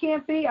say I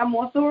can't be? I'm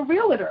also a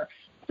realtor.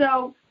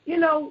 So,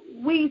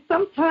 we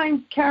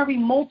sometimes carry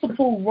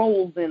multiple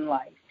roles in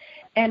life.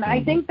 And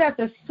I think that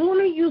the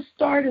sooner you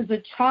start as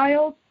a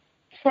child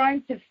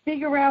trying to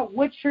figure out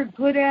what you're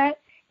good at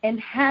and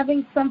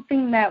having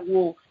something that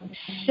will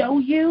show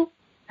you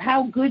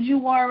how good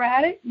you are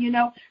at it,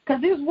 because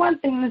there's one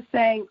thing to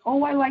say,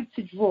 oh, I like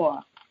to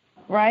draw,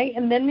 right?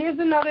 And then there's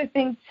another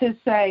thing to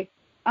say,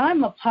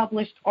 I'm a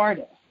published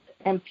artist,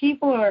 and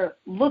people are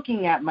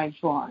looking at my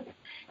drawings.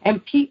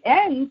 And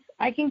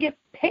I can get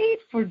paid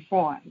for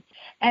drawing.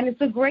 And it's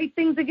a great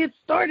thing to get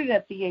started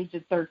at the age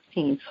of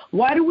 13.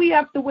 Why do we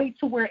have to wait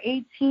till we're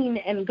 18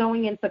 and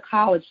going into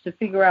college to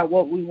figure out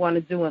what we want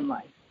to do in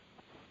life?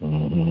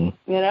 Mm-hmm.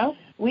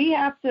 We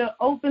have to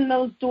open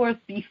those doors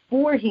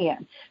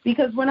beforehand.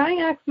 Because when I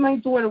ask my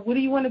daughter, what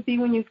do you want to be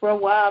when you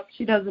grow up?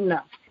 She doesn't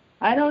know.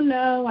 I don't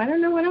know what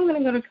I'm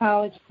going to go to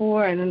college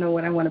for. I don't know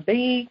what I want to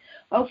be.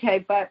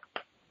 Okay, but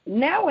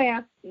now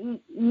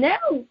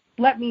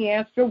let me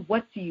ask her,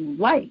 what do you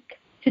like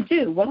to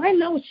do? Well, I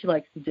know what she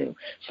likes to do.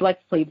 She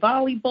likes to play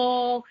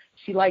volleyball.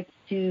 She likes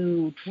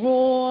to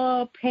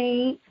draw,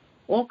 paint,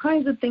 all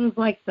kinds of things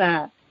like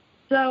that.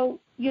 So,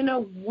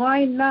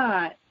 why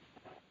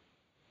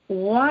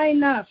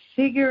not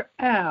figure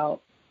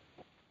out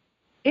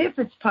if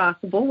it's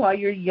possible while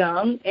you're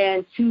young,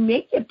 and to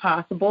make it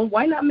possible,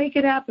 why not make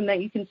it happen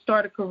that you can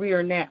start a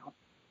career now?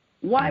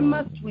 Why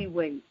must we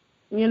wait,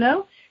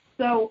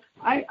 So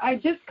I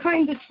just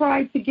kind of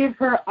tried to give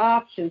her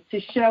options to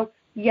show,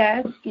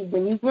 yes,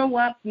 when you grow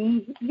up,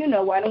 I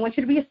don't want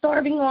you to be a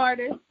starving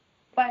artist,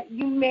 but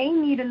you may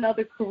need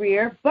another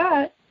career,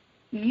 but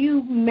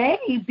you may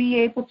be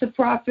able to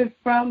profit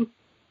from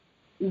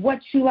what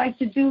you like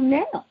to do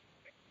now.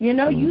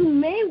 You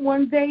may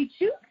one day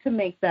choose to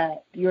make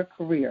that your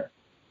career.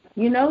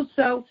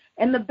 So,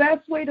 and the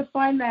best way to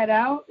find that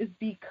out is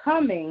to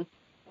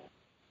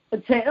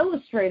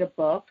illustrate a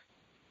book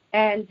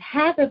and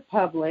have it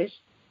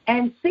published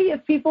and see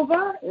if people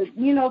buy it,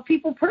 if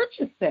people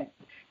purchase it.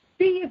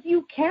 See if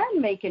you can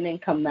make an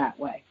income that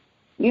way,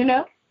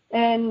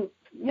 and,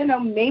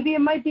 maybe it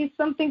might be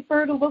something for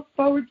her to look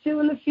forward to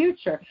in the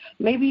future.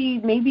 Maybe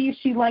if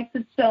she likes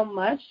it so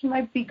much, she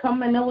might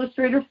become an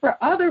illustrator for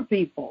other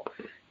people,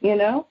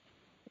 and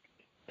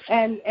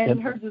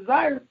her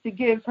desire is to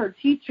give her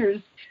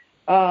teachers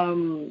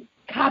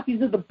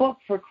copies of the book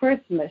for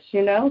Christmas,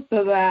 so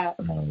that,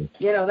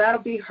 that'll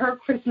be her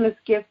Christmas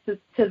gift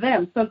to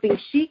them, something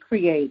she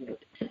created,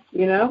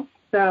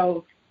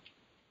 So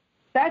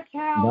that's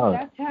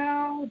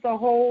how the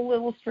whole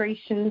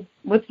illustration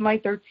with my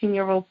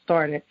 13-year-old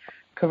started.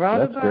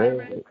 Coronavirus. That's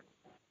great.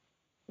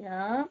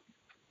 Yeah.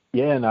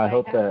 Yeah, and I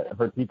hope that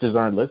her teachers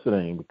aren't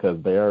listening,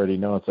 because they already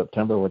know in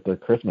September what their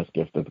Christmas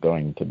gift is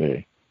going to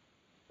be.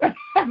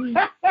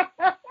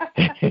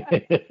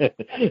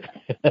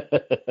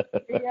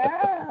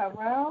 Yeah,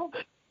 well,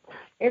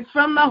 it's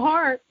from the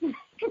heart.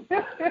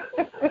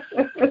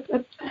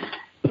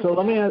 So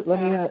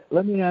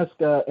let me ask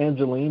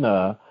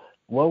Angelina,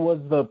 what was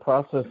the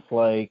process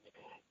like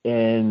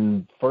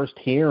in first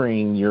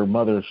hearing your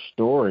mother's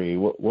story?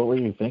 What were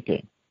you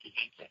thinking?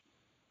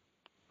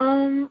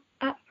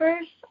 At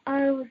first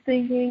I was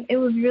thinking it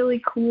was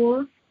really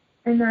cool,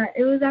 and that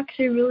it was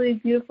actually really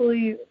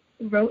beautifully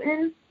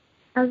written,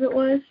 as it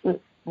was.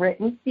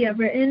 Written? Yeah,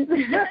 written.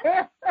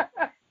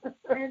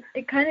 And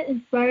it kind of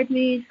inspired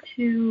me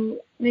to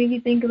maybe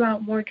think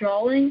about more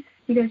drawing,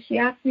 because she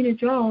asked me to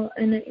draw,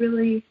 and it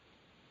really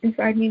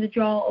inspired me to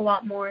draw a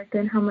lot more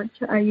than how much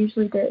I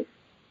usually did.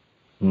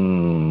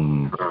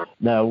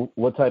 Now,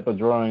 what type of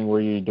drawing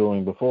were you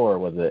doing before?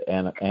 Was it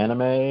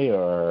anime,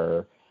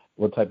 or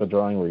what type of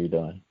drawing were you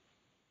doing?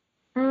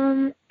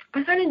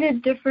 I kind of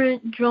did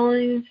different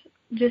drawings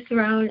just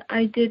around.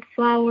 I did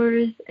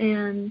flowers,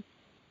 and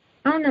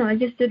I don't know, I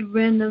just did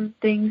random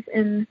things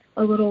in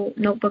a little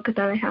notebook that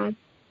I had.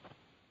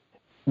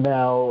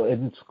 Now,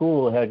 in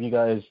school, have you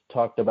guys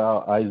talked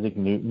about Isaac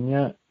Newton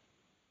yet?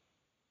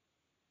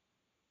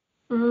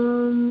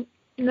 No,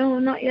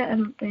 not yet, I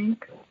don't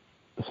think.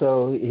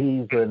 So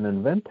he's an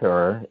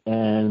inventor,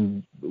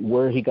 and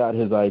where he got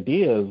his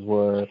ideas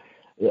were,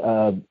 he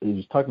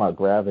was talking about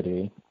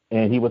gravity,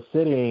 and he was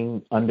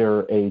sitting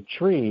under a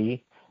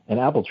tree, an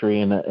apple tree,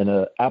 and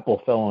an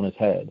apple fell on his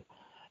head.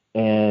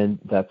 And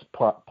that's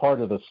part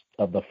of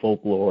the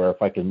folklore,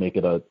 if I can make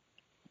it a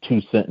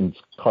 2-sentence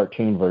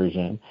cartoon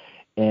version.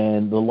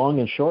 And the long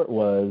and short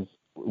was,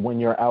 when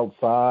you're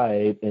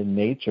outside in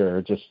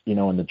nature, just,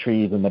 in the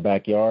trees in the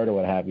backyard or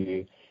what have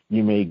you,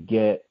 you may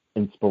get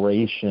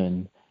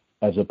inspiration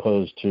as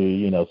opposed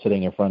to,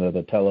 sitting in front of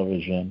the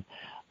television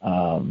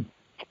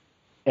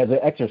as an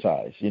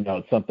exercise.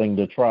 It's something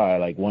to try.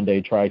 Like one day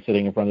try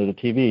sitting in front of the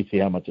TV, see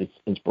how much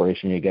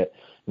inspiration you get.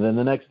 And then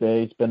the next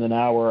day spend an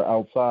hour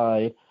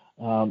outside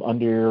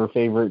under your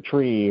favorite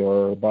tree,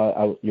 or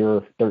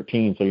you're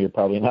 13, so you're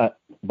probably not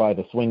by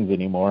the swings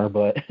anymore,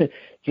 but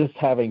just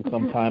having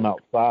some time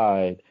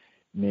outside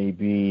may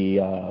be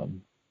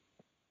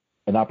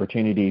an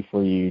opportunity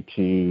for you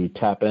to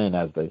tap in,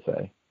 as they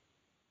say.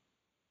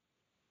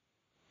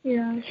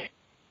 Yeah.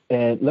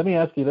 And let me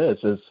ask you this,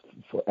 as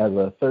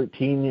a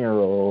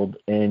 13-year-old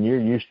and you're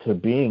used to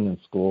being in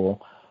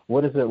school,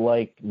 what is it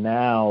like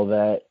now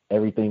that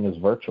everything is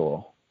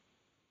virtual?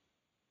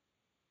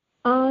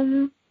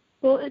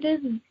 Well, it is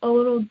a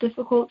little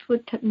difficult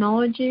with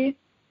technology,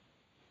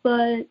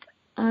 but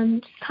I'm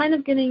kind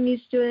of getting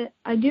used to it.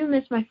 I do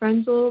miss my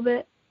friends a little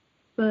bit,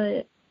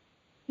 but,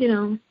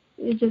 you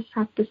just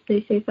have to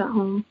stay safe at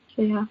home.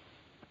 So, yeah.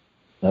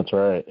 That's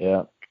right,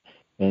 yeah.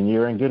 And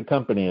you're in good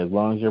company. As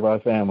long as you're by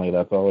family,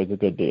 that's always a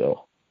good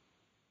deal.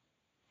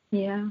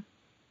 Yeah.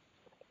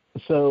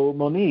 So,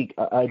 Monique,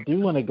 I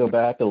do want to go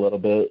back a little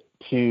bit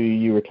to,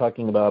 you were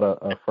talking about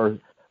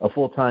a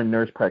full-time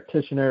nurse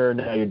practitioner.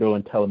 Now you're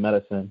doing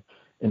telemedicine.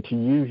 And to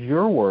use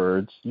your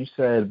words, you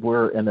said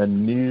we're in a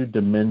new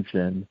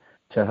dimension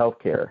to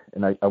healthcare.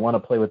 And I want to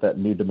play with that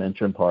new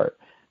dimension part,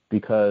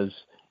 because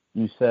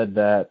you said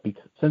that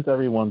since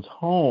everyone's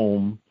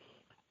home,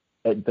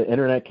 the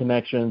internet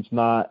connection's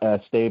not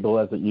as stable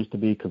as it used to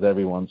be because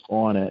everyone's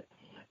on it.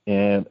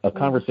 And a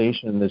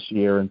conversation this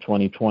year in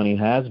 2020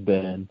 has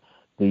been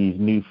these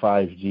new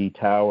 5G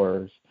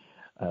towers.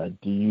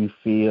 Do you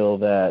feel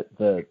that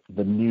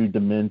the new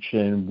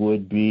dimension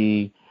would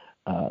be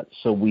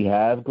so we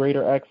have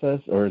greater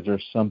access, or is there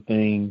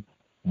something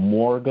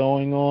more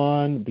going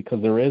on?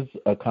 Because there is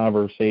a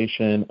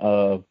conversation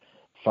of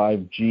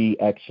 5G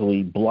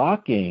actually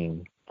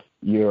blocking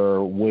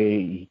your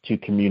way to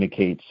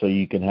communicate, so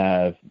you can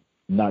have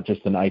not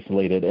just an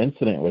isolated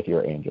incident with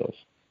your angels.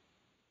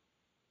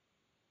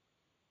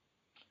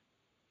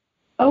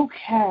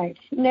 Okay.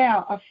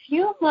 Now, a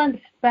few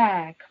months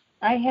back,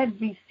 I had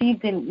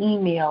received an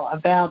email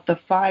about the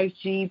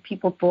 5G.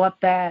 People thought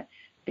that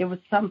there was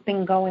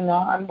something going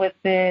on with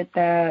it,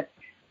 that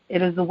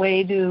it is a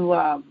way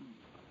to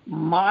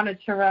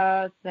monitor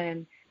us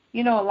and,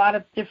 a lot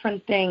of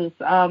different things.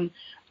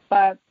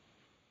 But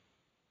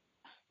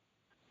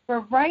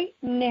for right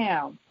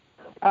now,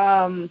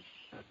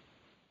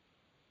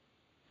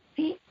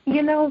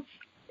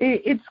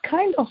 it's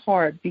kind of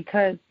hard,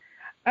 because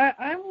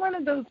I'm one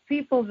of those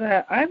people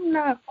that I'm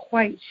not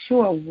quite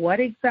sure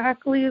what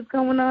exactly is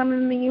going on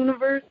in the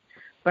universe,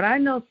 but I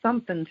know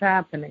something's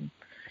happening.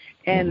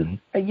 And,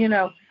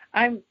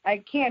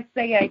 I can't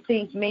say I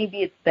think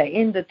maybe it's the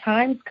end of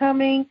time's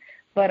coming,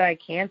 but I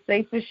can't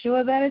say for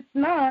sure that it's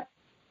not.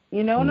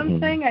 You know what I'm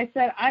saying? I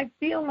said, I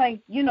feel like,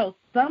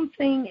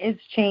 something is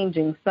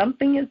changing,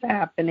 something is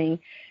happening,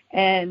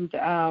 and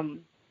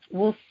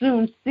we'll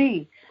soon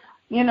see.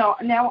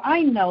 Now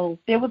I know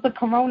there was a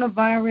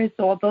coronavirus,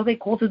 although they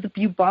called it the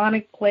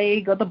bubonic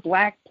plague or the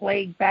black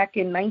plague back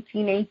in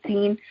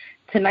 1918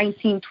 to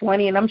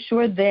 1920, and I'm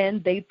sure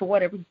then they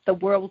thought the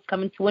world was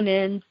coming to an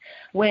end.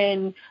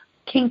 When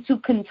King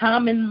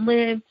Tutankhamun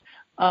lived,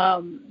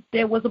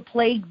 there was a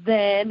plague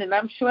then, and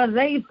I'm sure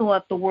they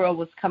thought the world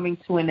was coming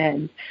to an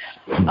end.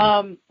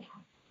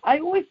 I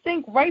always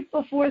think right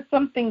before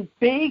something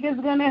big is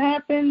going to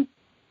happen,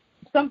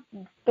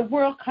 the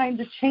world kind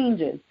of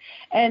changes.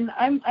 And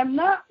I'm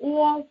not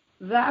all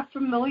that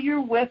familiar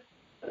with,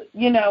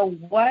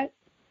 what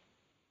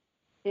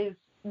is,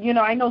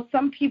 I know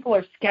some people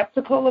are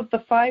skeptical of the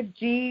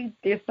 5G.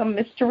 There's some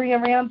mystery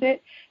around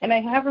it. And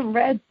I haven't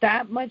read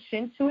that much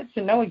into it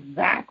to know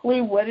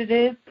exactly what it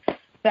is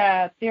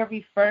that they're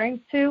referring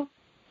to.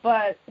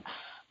 But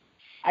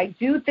I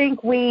do think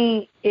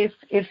if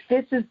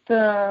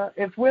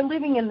we're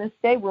living in this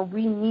day where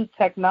we need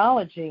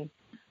technology,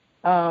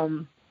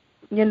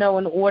 in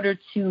order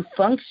to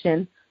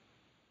function,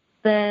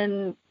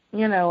 then,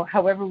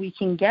 however we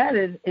can get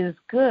it is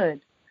good.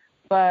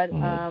 But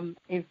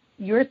if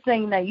you're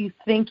saying that you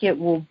think it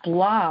will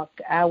block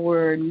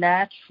our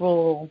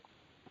natural,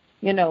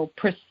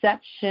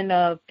 perception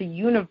of the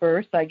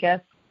universe, I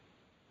guess,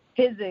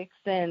 physics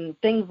and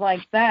things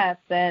like that,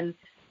 then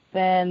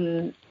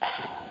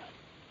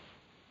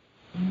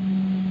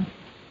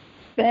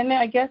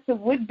I guess it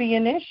would be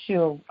an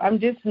issue. I'm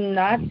just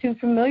not too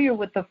familiar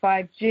with the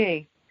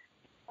 5G.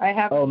 I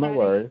haven't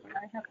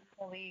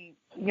really,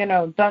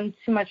 done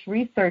too much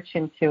research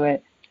into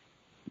it.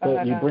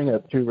 But you bring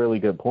up two really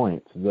good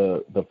points.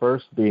 The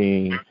first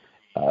being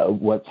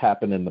what's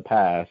happened in the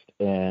past,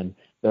 and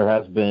there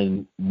has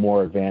been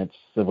more advanced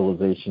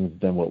civilizations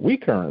than what we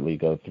currently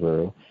go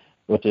through,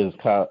 which is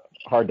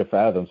hard to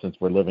fathom since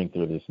we're living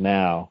through this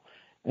now.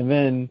 And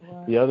then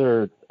the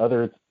other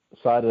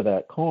side of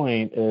that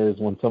coin is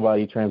when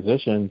somebody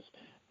transitions,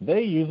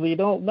 they usually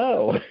don't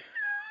know.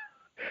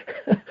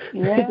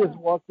 They just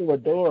walk through a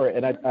door.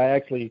 And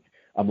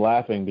I'm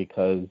laughing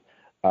because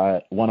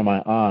one of my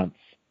aunts,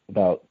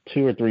 about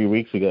 2 or 3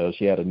 weeks ago,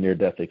 she had a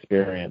near-death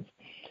experience.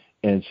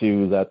 And she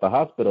was at the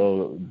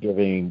hospital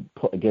giving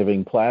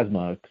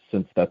plasma,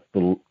 since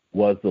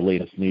was the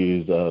latest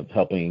news of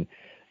helping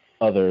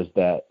others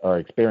that are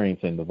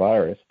experiencing the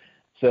virus.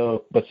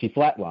 So, but she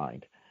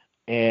flatlined.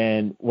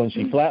 And when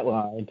she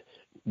flatlined,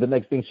 the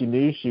next thing she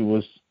knew, she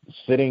was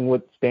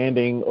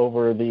standing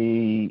over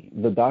the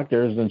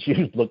doctors, and she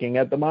was looking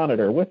at the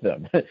monitor with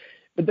them. But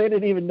they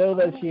didn't even know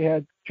that she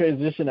had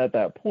transitioned at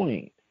that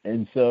point.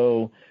 And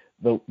so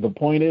the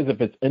point is,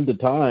 if it's end of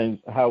times,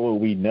 how will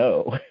we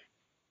know?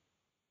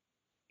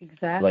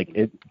 Exactly.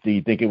 Do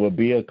you think it would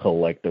be a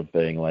collective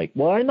thing? Like,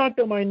 well, I knocked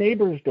on my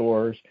neighbor's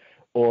doors,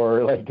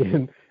 or like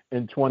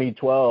in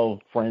 2012,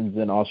 friends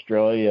in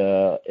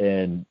Australia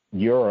and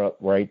Europe,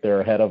 right,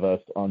 they're ahead of us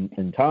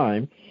in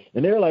time,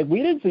 and they're like,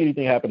 we didn't see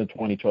anything happen in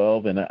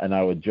 2012, and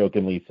I would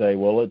jokingly say,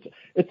 well,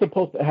 it's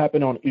supposed to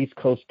happen on East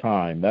Coast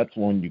time. That's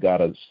when you got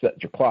to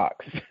set your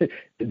clocks.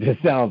 It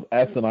just sounds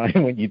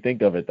asinine when you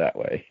think of it that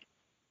way.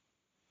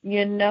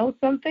 You know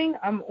something?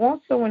 I'm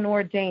also an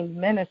ordained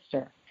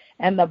minister.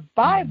 And the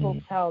Bible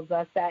tells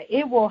us that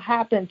it will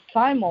happen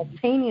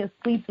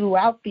simultaneously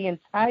throughout the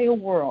entire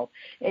world.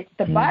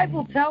 The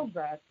Bible tells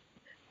us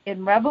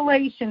in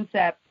Revelations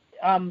that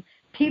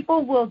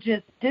people will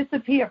just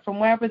disappear from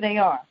wherever they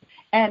are.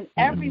 And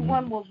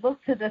everyone will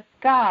look to the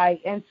sky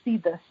and see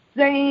the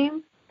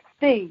same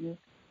thing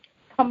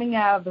coming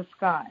out of the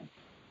sky,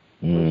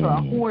 which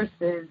are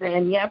horses.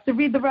 And you have to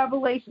read the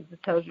Revelations.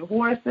 It tells you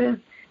horses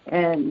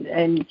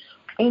and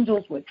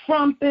angels with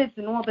trumpets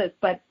and all this.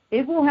 But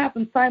it will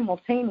happen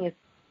simultaneously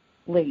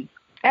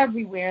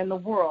everywhere in the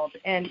world,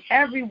 and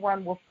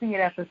everyone will see it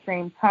at the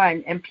same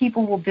time, and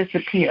people will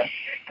disappear.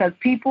 Because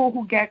people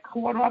who get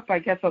caught up, I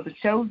guess, are the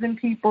chosen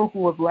people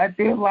who have led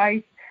their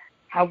life,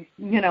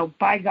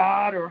 by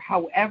God or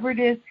however it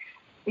is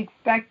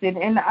expected.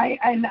 And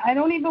I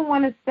don't even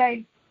want to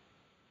say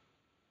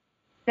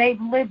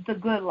they've lived a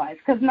good life,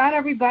 because not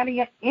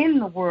everybody in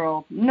the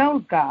world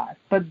knows God,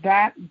 but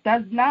that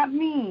does not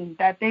mean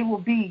that they will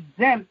be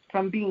exempt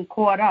from being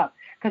caught up.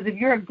 Because if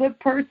you're a good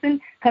person,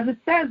 because it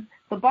says,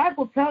 the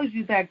Bible tells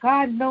you that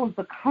God knows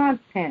the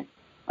content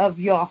of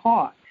your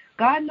heart.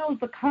 God knows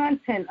the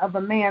content of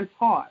a man's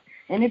heart.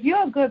 And if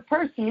you're a good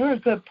person, you're a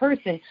good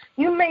person.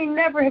 You may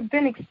never have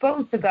been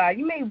exposed to God.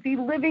 You may be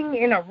living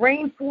in a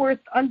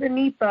rainforest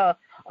underneath a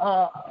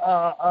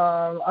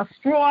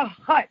straw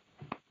hut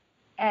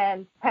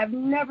and have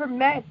never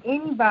met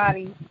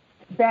anybody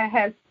that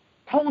has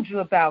told you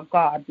about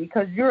God,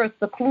 because you're a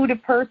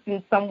secluded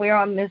person somewhere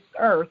on this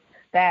earth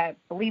that,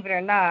 believe it or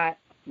not,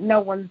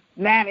 no one's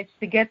managed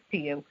to get to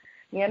you,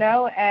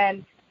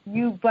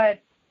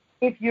 but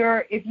if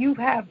you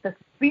have the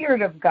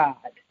Spirit of God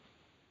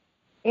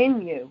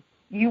in you,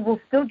 you will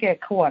still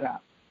get caught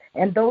up,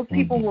 and those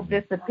people will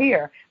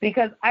disappear,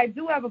 because I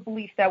do have a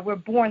belief that we're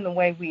born the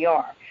way we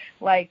are.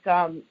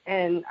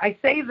 And I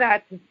say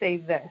that to say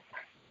this.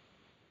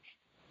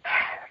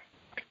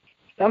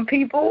 Some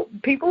people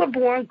are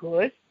born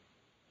good,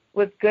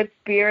 with good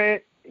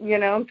spirit.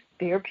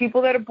 There are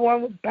people that are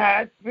born with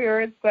bad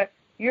spirits, but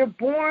you're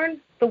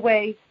born the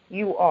way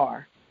you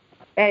are,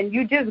 and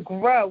you just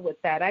grow with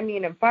that. I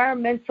mean,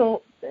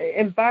 environmental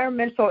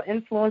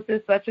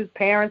influences such as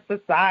parents,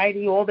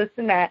 society, all this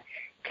and that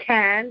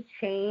can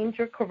change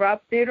or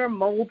corrupt it or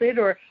mold it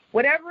or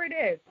whatever it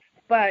is,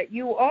 but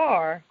you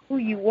are who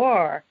you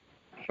are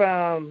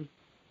from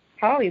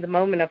probably the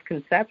moment of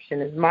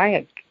conception, is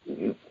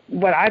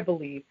what I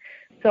believe.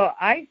 So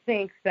I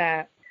think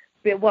that,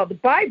 well, the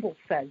Bible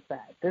says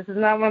that. This is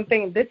not one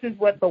thing. This is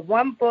what the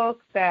one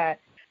book that,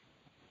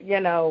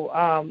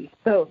 the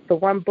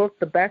one book,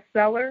 the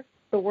bestseller,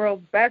 the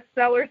world's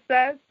bestseller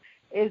says,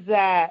 is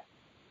that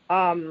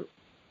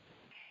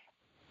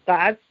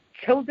God's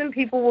chosen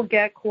people will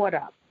get caught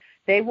up.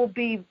 They will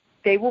be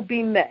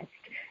missed.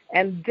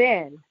 And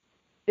then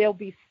there'll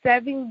be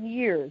 7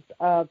 years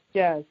of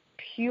just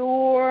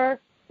pure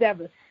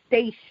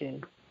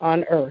devastation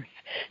on earth.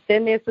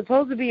 Then there's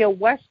supposed to be a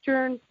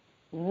Western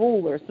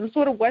ruler, some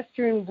sort of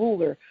Western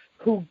ruler,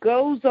 who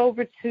goes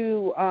over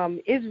to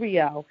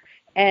Israel,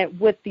 and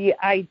with the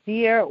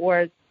idea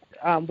or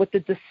with the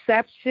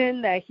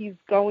deception that he's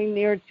going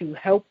there to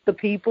help the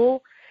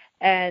people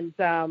and,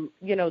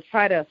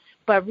 try to,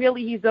 but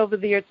really he's over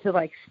there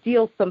to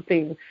steal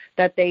something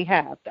that they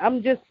have.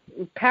 I'm just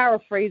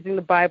paraphrasing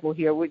the Bible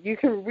here. You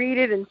can read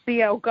it and see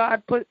how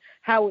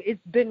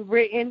it's been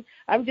written.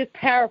 I'm just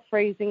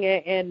paraphrasing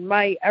it in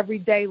my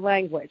everyday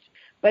language.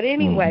 But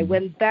anyway,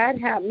 when that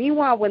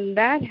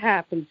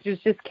happens, there's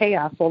just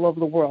chaos all over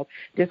the world.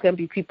 There's going to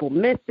be people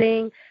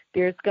missing.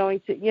 There's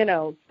going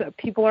to,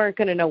 people aren't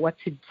going to know what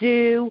to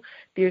do.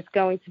 There's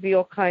going to be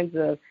all kinds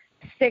of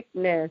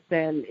sickness,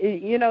 and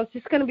it's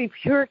just going to be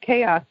pure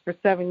chaos for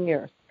 7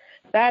 years.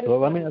 That is. Well,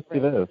 let me ask you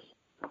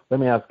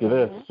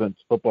this. Since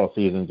football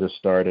season just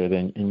started,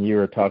 and you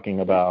were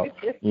talking about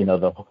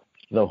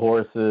the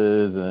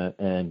horses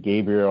and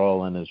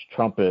Gabriel and his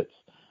trumpets.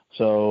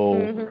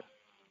 So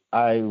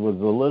I was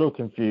a little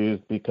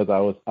confused because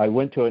I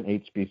went to an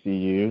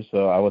HBCU,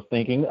 so I was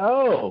thinking,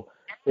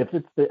 if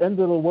it's the end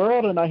of the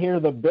world and I hear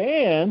the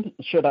band,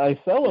 should I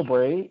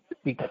celebrate?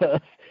 Because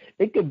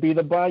it could be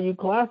the Bayou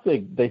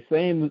Classic. They're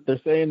saying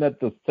that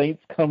the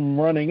Saints come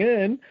running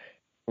in,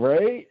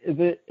 right? Is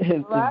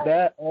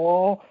that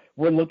all?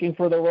 We're looking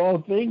for the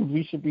wrong things.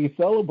 We should be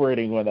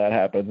celebrating when that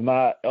happens,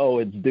 not,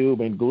 it's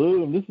doom and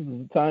gloom. This is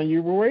the time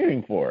you were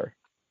waiting for.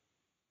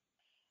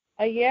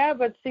 Yeah,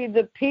 but see,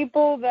 the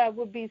people that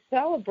would be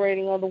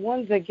celebrating are the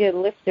ones that get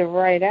lifted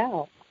right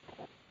out.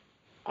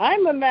 I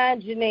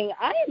imagine,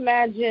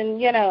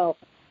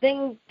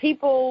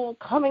 people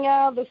coming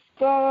out of the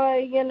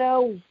sky,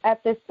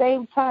 at the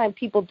same time,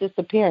 people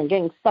disappearing,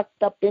 getting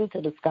sucked up into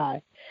the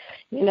sky.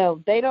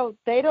 They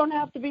don't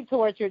have to be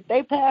tortured.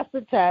 They pass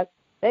the test.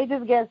 They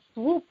just get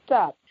swooped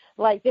up.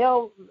 I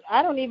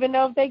don't even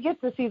know if they get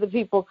to see the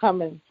people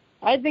coming.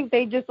 I think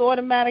they just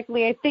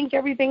automatically, I think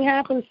everything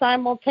happens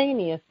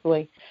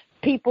simultaneously.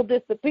 People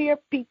disappear,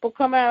 people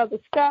come out of the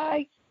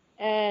sky,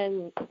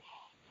 and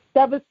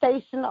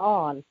devastation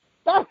on.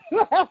 That's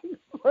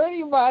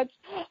pretty much,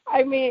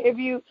 if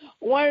you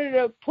wanted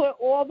to put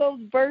all those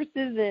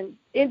verses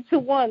into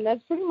one,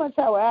 that's pretty much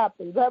how it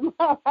happens.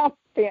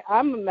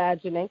 I'm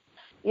imagining,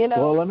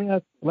 Well, let me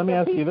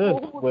ask you this.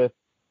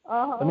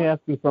 Let me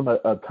ask you from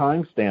a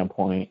time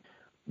standpoint,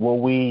 will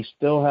we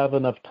still have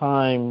enough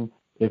time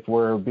if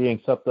we're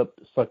being sucked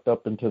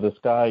up into the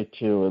sky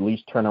to at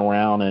least turn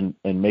around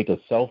and make a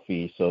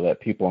selfie so that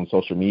people on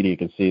social media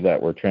can see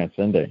that we're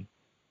transcending?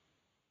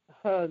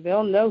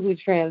 They'll know who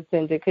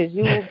transcended because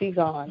you will be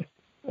gone.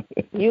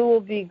 You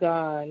will be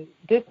gone.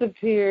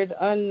 Disappeared,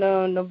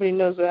 unknown, nobody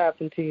knows what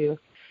happened to you.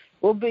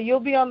 You'll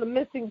be on the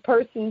missing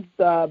persons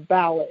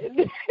ballot.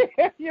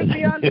 You'll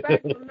be on the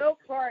back of the milk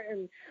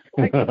carton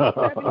like in the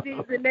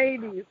 70s and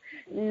 80s.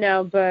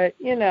 No, but,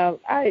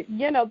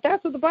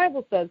 that's what the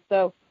Bible says.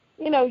 So,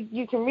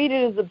 you can read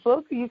it as a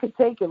book, or you can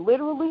take it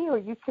literally, or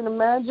you can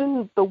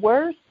imagine the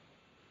worst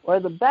or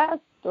the best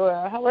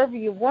or however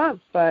you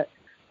want. But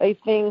I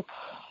think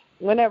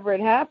whenever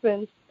it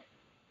happens,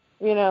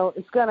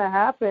 it's going to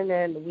happen,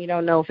 and we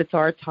don't know if it's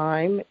our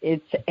time.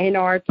 It's in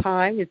our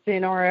time. It's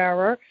in our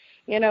era.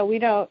 We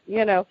don't,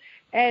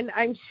 and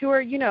I'm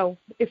sure,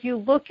 if you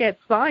look at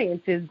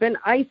science, there's been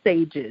ice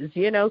ages,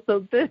 so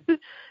this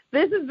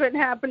has been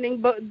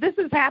happening, but this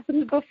has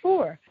happened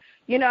before.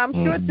 I'm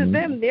sure to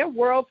them, their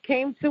world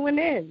came to an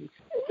end.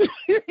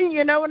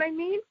 You know what I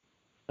mean?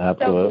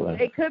 Absolutely.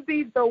 So it could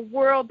be the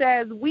world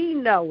as we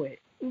know it,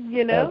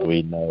 As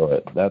we know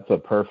it. That's a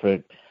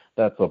perfect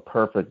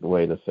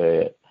way to say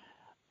it.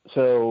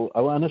 So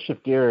I want to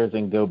shift gears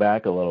and go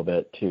back a little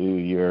bit to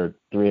your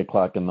 3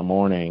 o'clock in the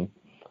morning.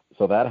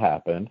 So that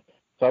happened.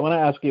 So I want to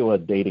ask you a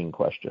dating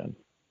question.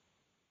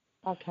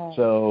 Okay.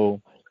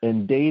 So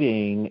in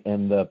dating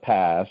in the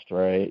past,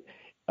 right,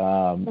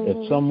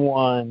 if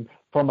someone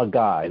from a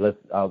guy,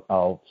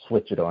 I'll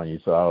switch it on you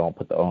so I don't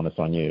put the onus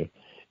on you.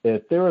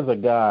 If there was a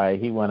guy,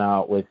 he went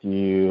out with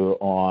you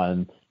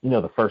on,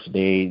 the first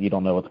date, you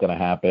don't know what's going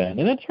to happen,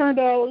 and it turned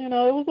out, it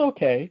was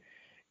okay,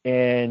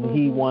 and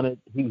he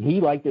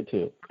liked it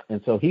too,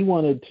 and so he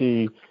wanted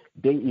to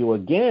date you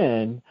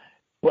again,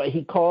 but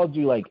he called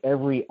you like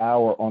every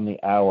hour on the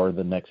hour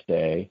the next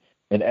day,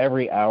 and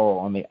every hour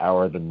on the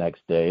hour the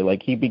next day,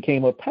 like he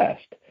became a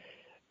pest.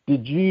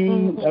 Did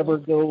you ever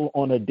go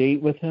on a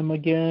date with him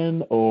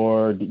again,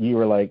 or you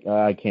were like,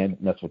 I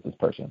can't mess with this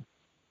person?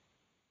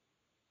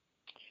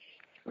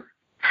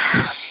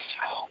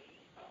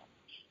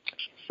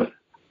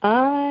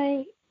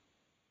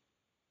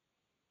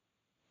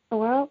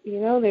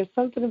 There's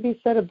something to be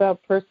said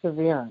about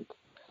perseverance.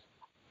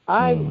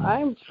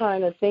 I'm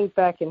trying to think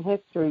back in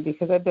history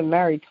because I've been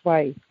married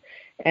twice,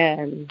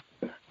 and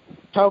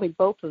probably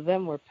both of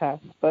them were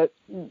pests. But,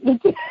 as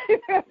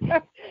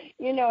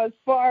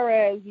far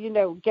as,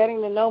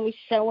 getting to know me,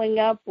 showing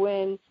up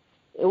when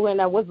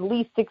I was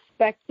least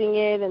expecting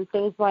it and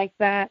things like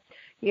that,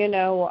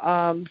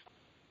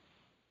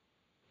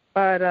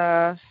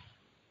 but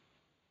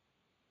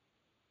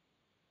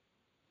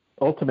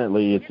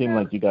ultimately, it seemed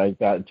like you guys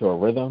got into a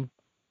rhythm.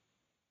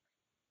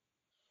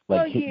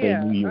 Like they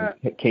knew your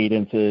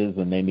cadences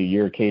and they knew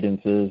your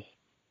cadences.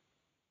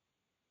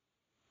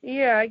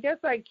 Yeah, I guess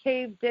I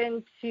caved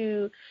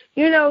into,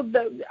 I'm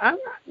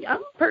a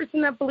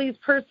person that believes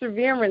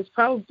perseverance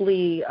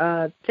probably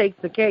takes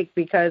the cake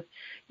because,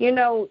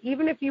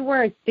 even if you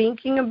weren't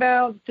thinking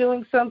about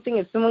doing something,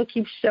 if someone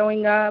keeps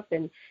showing up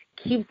and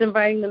keeps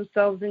inviting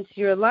themselves into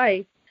your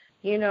life,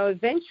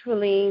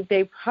 eventually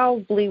they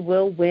probably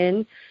will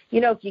win.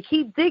 If you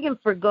keep digging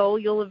for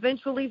gold, you'll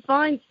eventually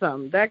find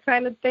some, that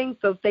kind of thing.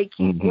 So if they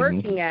keep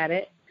working at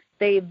it,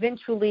 they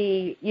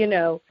eventually,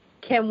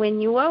 can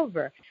win you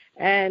over.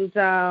 And,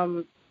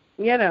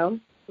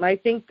 I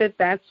think that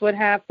that's what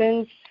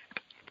happens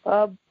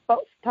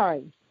both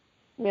times,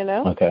 you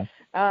know. Okay.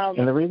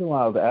 And the reason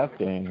why I was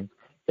asking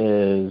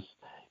is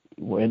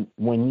when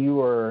you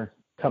were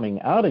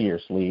coming out of your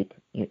sleep,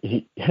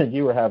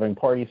 you were having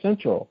Party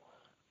Central.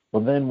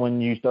 Well, then when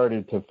you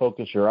started to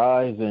focus your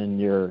eyes and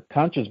your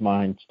conscious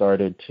mind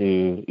started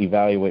to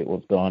evaluate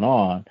what's going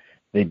on,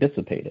 they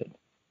dissipated.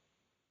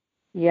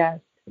 Yes,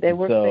 they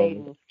were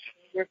fading.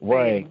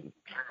 Right.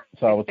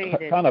 So I was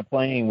kind of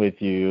playing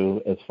with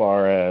you as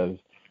far as,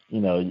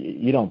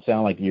 you don't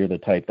sound like you're the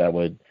type that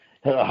would,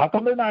 how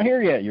come they're not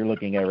here yet? You're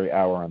looking every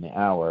hour on the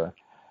hour.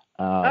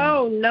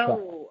 Oh,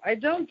 no, I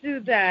don't do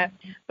that.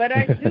 But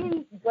I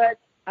do, but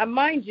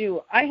mind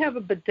you, I have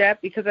a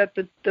bidet because at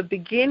the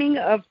beginning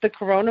of the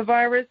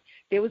coronavirus,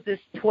 there was this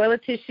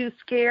toilet tissue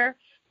scare.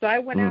 So I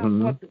went out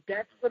and bought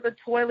bidets for the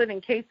toilet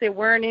in case there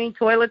weren't any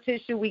toilet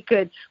tissue. We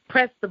could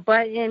press the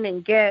button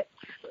and get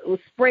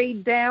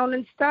sprayed down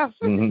and stuff.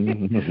 Well,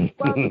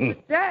 the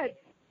bidets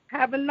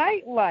have a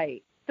night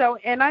light. So,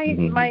 and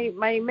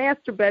my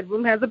master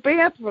bedroom has a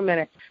bathroom in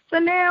it. So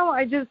now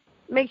I just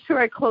make sure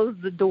I close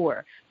the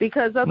door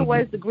because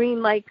otherwise the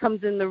green light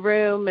comes in the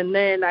room and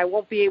then I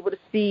won't be able to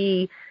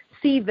see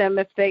them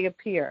if they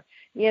appear,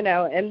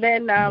 And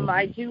then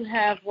I do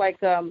have like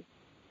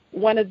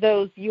one of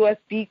those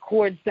USB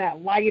cords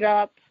that light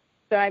up.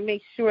 So I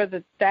make sure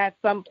that that's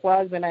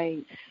unplugged, and I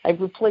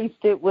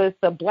replaced it with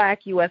a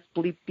black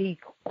USB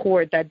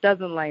cord that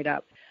doesn't light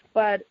up.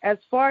 But as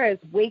far as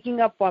waking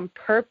up on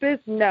purpose,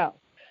 no.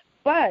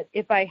 But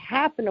if I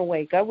happen to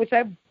wake up, which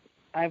I've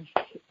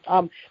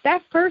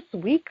that first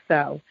week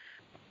though,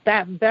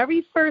 that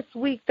very first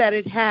week that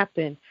it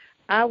happened,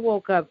 I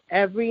woke up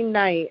every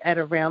night at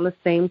around the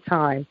same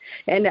time.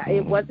 And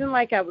it wasn't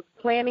like I was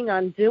planning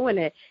on doing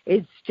it.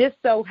 It just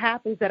so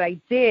happens that I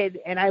did,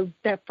 and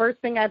that first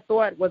thing I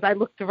thought was I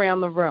looked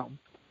around the room,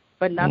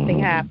 but nothing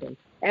happened.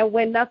 And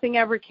when nothing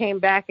ever came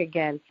back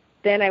again,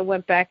 then I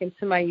went back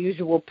into my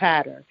usual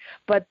pattern.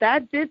 But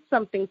that did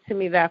something to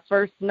me that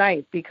first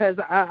night because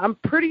I'm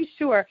pretty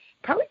sure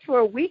probably for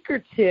a week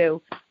or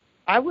two,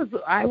 I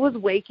was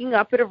waking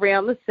up at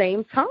around the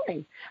same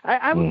time.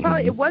 I was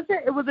probably it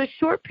was a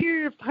short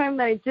period of time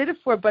that I did it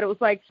for, but it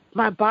was like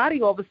my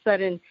body all of a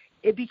sudden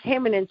it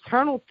became an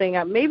internal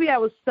thing. Maybe I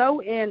was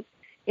so in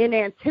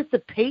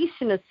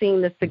anticipation of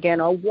seeing this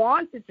again or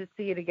wanted to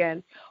see it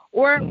again,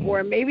 or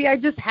maybe I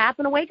just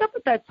happened to wake up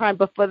at that time.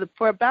 But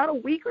for about a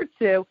week or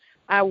two,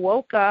 I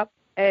woke up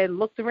and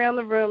looked around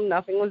the room,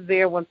 nothing was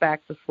there, went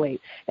back to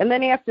sleep. And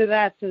then after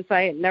that, since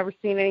I had never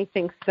seen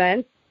anything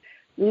since,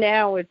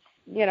 now it's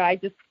I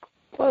just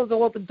close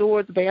all the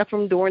doors, the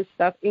bathroom door and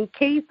stuff, in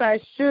case I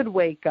should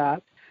wake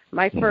up.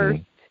 My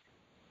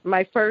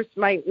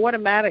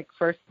automatic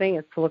first thing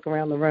is to look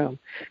around the room.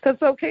 Because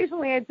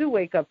occasionally I do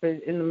wake up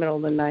in the middle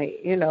of the night,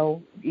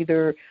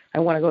 either I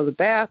want to go to the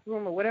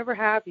bathroom or whatever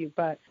have you.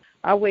 But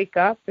I'll wake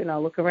up and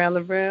I'll look around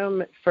the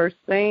room first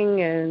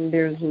thing and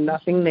there's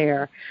nothing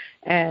there.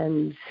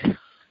 And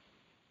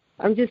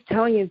I'm just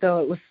telling you, though,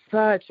 it was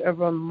such a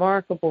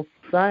remarkable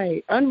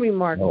sight.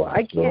 Unremarkable.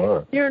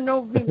 There are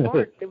no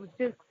remarks. It was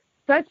just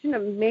such an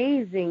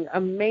amazing,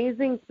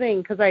 amazing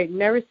thing because I had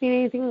never seen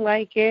anything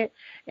like it,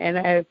 and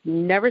I've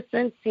never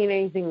since seen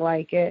anything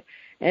like it.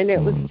 And it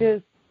was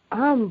just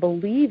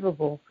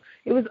unbelievable.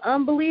 It was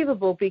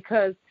unbelievable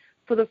because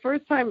for the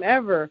first time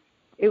ever,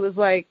 it was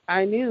like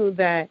I knew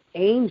that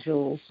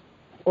angels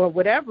or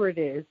whatever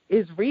it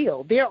is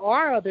real. There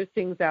are other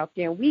things out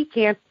there, and we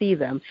can't see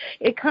them.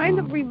 It kind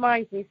of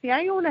reminds me,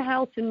 I own a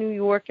house in New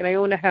York, and I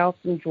own a house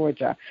in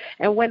Georgia.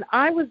 And when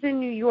I was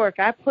in New York,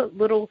 I put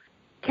little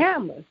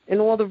cameras in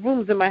all the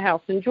rooms in my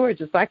house in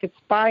Georgia so I could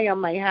spy on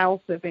my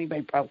house if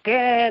anybody broke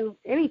in,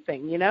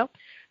 anything,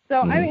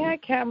 So I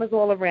had cameras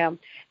all around.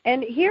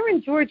 And here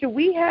in Georgia,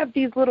 we have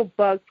these little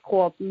bugs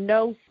called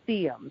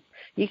no-see-ums.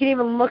 You can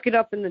even look it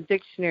up in the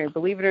dictionary.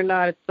 Believe it or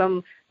not,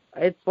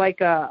 it's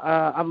like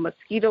a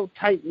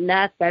mosquito-type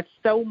gnat that's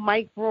so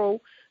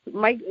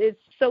it's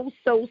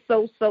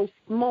so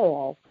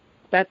small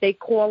that they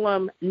call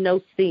them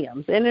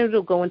no-see-ums. And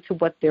it'll go into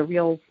what their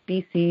real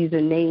species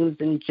and names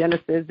and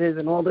genesis is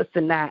and all this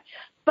and that.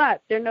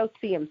 But they're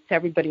no-see-ums to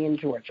everybody in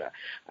Georgia,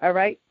 all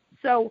right?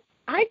 So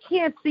I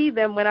can't see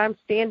them when I'm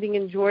standing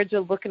in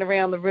Georgia looking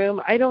around the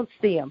room. I don't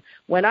see them.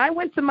 When I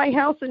went to my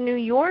house in New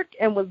York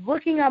and was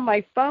looking on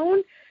my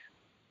phone,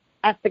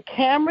 at the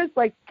cameras,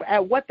 like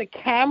at what the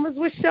cameras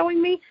were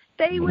showing me,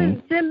 they were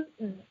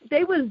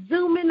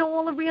zooming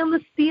all around the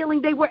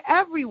ceiling. They were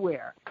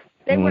everywhere.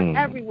 Were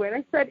everywhere.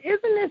 And I said,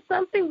 isn't this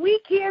something? We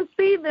can't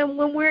see them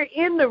when we're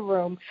in the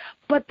room,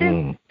 but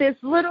this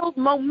little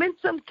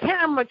momentum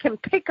camera can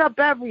pick up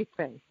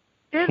everything.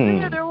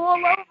 They're all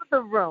over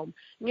the room,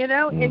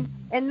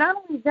 And not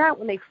only that,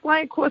 when they fly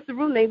across the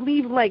room, they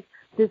leave like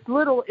this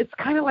little, it's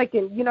kind of like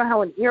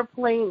how an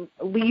airplane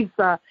leaves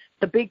the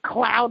big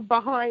cloud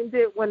behind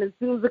it when it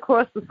zooms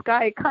across the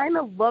sky. It kind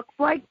of looks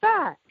like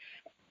that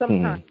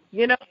sometimes,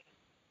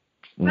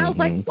 And I was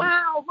like,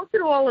 wow, look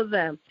at all of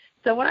them.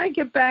 So when I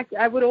get back,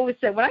 I would always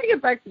say, when I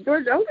get back to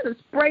Georgia, I'm going to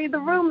spray the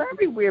room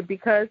everywhere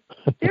because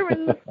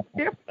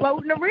they're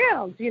floating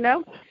around, you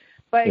know.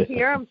 But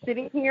here, I'm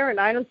sitting here, and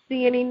I don't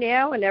see any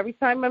now. And every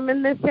time I'm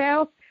in this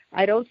house,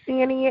 I don't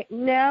see any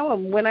now.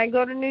 And when I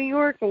go to New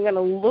York, I'm going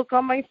to look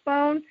on my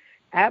phone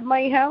at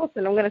my house,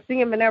 and I'm going to see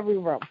them in every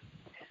room.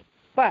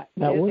 But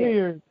now,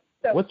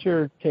 what's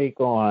your take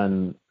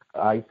on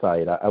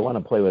eyesight? I want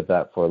to play with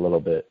that for a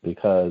little bit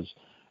because,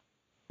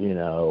 you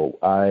know,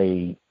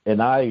 I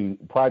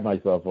pride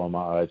myself on my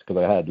eyes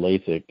because I had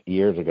LASIK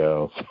years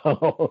ago,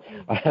 so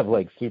I have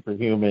like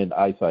superhuman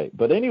eyesight.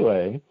 But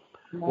anyway,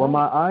 when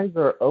my eyes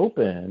are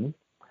open,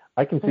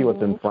 I can see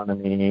what's in front of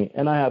me,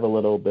 and I have a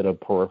little bit of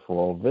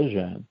peripheral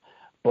vision.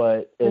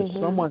 But if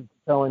someone's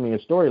telling me a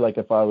story, like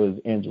if I was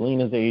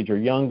Angelina's age or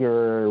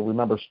younger,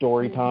 remember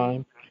story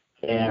time?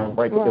 And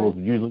it was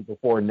usually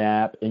before a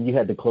nap, and you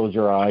had to close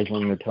your eyes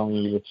when you're telling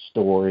you the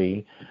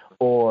story.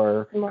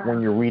 Or when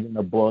you're reading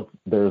a book,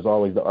 there's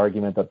always the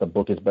argument that the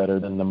book is better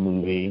than the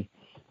movie.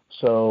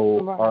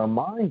 So our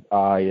mind's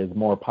eye is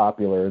more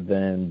popular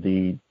than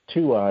the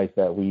two eyes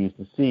that we used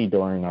to see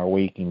during our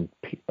waking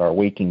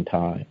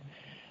time.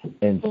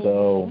 And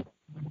so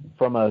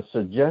from a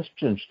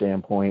suggestion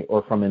standpoint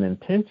or from an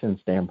intention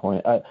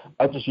standpoint,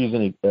 I just use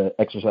an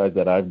exercise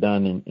that I've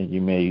done, and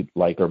you may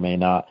like or may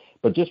not,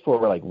 but just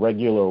for like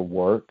regular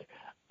work,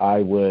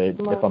 I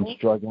would, if I'm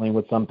struggling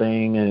with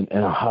something and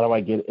how do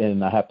I get in,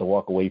 and I have to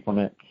walk away from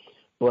it.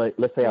 But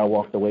let's say I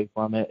walked away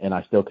from it and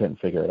I still couldn't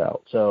figure it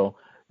out. So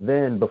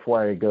then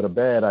before I go to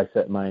bed, I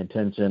set my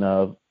intention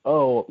of,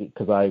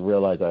 because I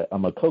realize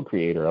I'm a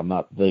co-creator. I'm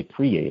not the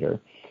creator.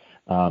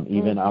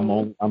 Even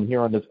I'm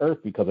here on this earth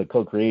because of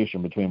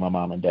co-creation between my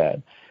mom and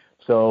dad.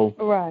 So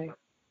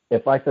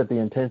if I set the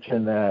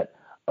intention that,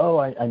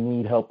 I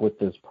need help with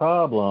this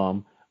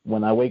problem,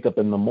 when I wake up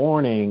in the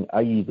morning, I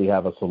usually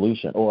have a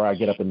solution. Or I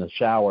get up in the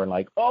shower and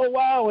like, oh,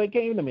 wow, it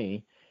came to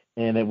me.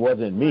 And it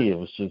wasn't me. It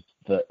was just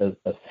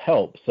a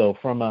help. So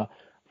from a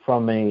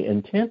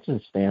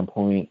intention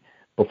standpoint,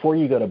 before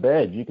you go to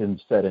bed, you can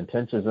set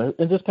intentions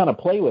and just kind of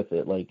play with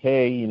it. Like,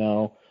 hey, you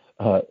know,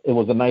 it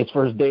was a nice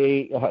first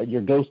date.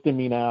 You're ghosting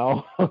me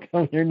now.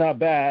 You're not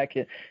back.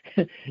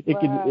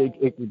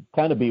 It could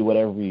kind of be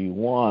whatever you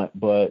want.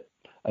 But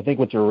I think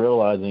what you're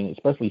realizing,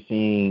 especially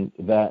seeing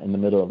that in the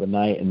middle of the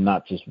night and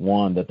not just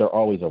one, that they're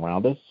always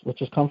around us, which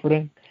is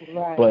comforting.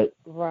 But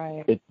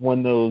it's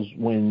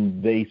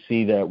when they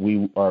see that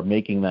we are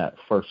making that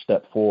first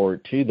step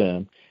forward to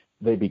them,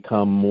 they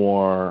become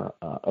more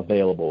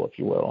available, if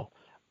you will.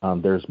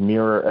 There's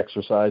mirror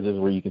exercises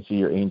where you can see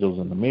your angels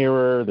in the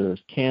mirror.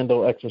 There's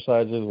candle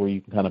exercises where you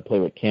can kind of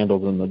play with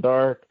candles in the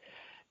dark.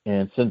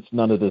 And since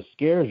none of this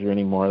scares you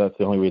anymore, that's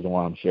the only reason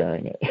why I'm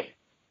sharing it.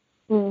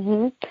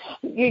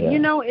 You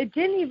know, it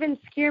didn't even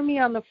scare me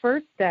on the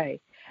first day.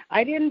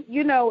 I didn't,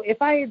 you know, if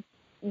I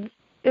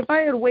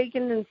had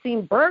awakened and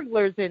seen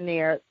burglars in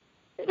there,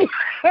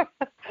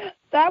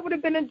 that would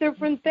have been a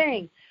different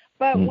thing.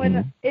 But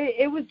when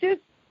it was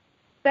just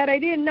that I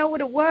didn't know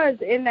what it was,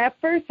 and at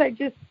first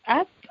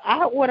I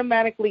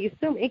automatically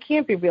assumed it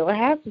can't be real. It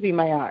has to be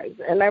my eyes.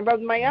 And I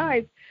rubbed my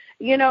eyes,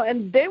 you know,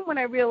 and then when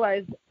I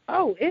realized,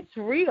 it's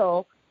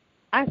real,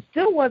 I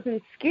still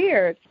wasn't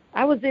scared.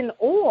 I was in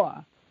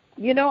awe.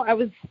 You know, I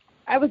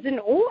was in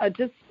awe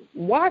just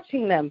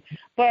watching them.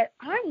 But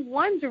I'm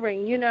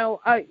wondering, you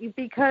know,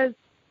 because,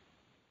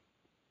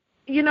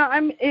 you know,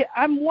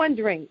 I'm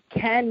wondering,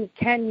 can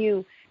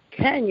you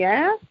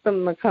ask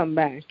them to come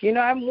back? You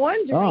know, I'm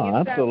wondering. Oh,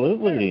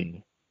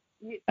 absolutely.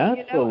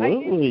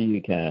 Absolutely,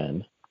 you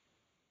can.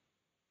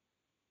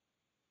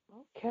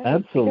 Okay.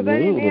 Absolutely. Because I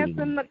didn't ask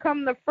them to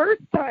come the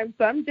first time,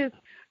 so I'm just,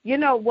 you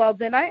know, well,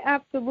 then I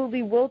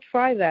absolutely will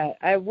try that.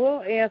 I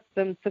will ask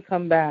them to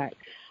come back.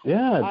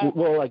 Yeah,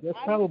 well, I guess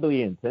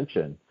probably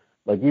intention.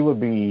 Like, you would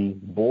be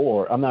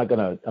bored.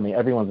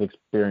 Everyone's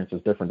experience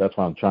is different. That's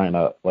why I'm trying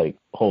to, like,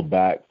 hold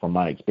back from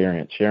my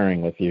experience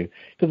sharing with you,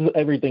 because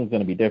everything's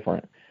going to be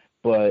different.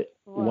 But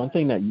one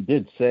thing that you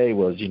did say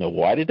was, you know,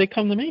 why did they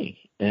come to me?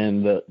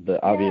 And the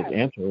obvious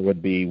answer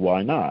would be,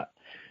 why not?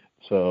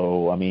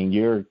 So, I mean,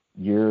 you're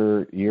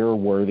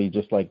worthy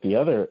just like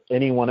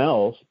anyone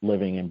else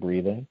living and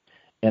breathing.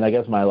 And I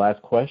guess my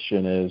last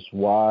question is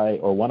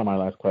one of my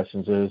last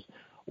questions is,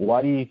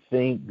 why do you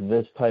think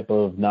this type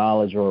of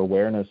knowledge or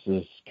awareness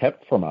is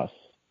kept from us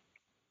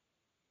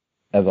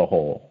as a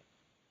whole?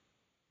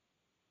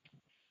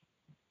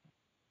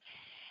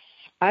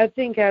 I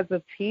think as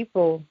a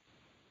people,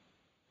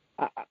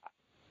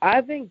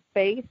 I think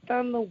based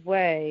on the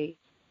way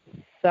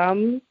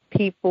some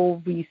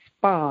people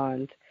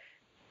respond,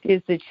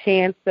 is the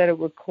chance that it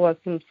would cause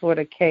some sort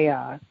of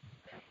chaos.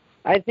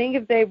 I think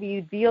if they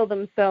reveal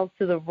themselves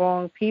to the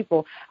wrong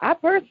people, I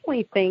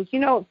personally think, you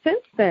know,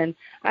 since then,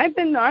 I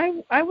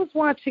was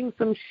watching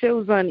some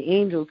shows on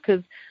angels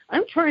because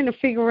I'm trying to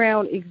figure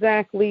out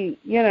exactly,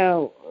 you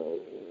know,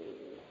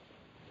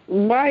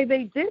 why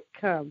they did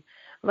come.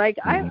 Like,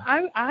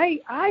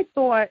 I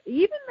thought,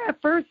 even that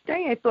first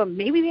day, I thought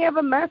maybe they have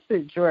a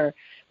message or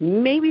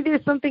maybe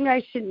there's something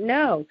I should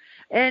know.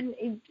 And,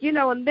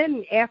 and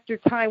then after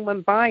time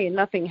went by and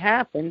nothing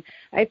happened,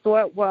 I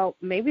thought, well,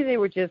 maybe they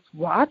were just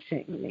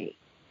watching me.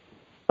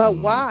 But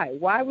why?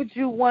 Why would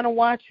you want to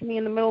watch me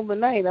in the middle of the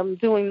night? I'm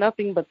doing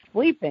nothing but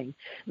sleeping.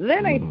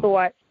 Then I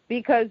thought,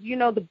 because,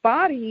 the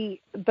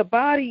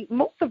body,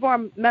 most of our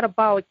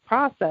metabolic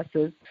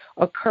processes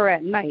occur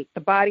at night.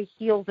 The body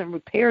heals and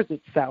repairs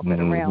itself at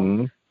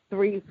around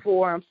 3,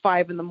 4, and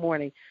 5 in the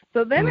morning.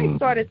 So then I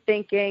started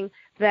thinking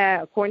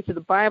that, according to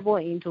the Bible,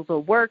 angels are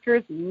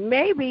workers.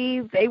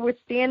 Maybe they were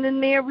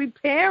standing there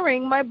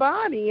repairing my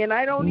body, and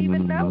I don't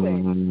even know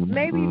it.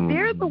 Maybe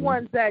they're the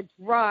ones that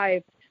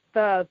drive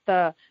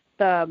the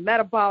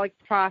metabolic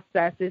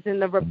processes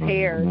and the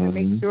repairs and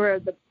make sure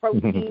the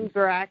proteins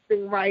are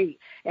acting right.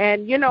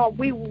 And,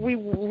 we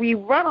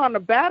run on a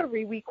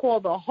battery we call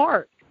the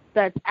heart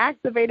that's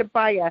activated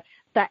by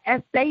the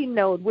SA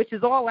node, which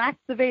is all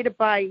activated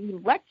by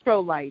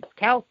electrolytes,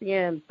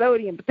 calcium,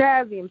 sodium,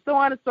 potassium, so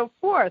on and so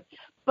forth.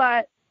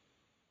 But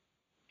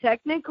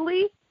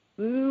technically,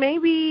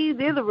 maybe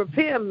they're the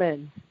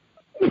repairmen.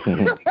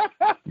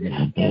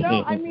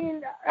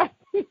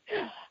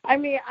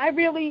 I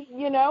really,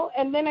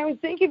 and then I was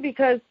thinking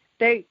because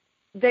they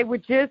were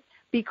just,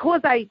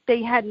 because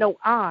they had no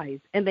eyes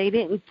and they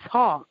didn't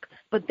talk,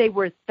 but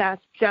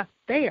that's just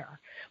there.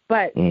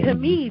 But to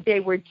me, they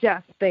were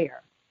just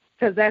there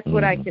because that's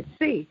what I could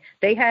see.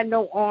 They had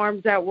no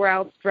arms that were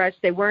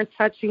outstretched. They weren't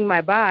touching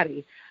my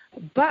body.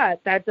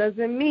 But that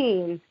doesn't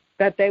mean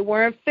that they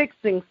weren't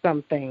fixing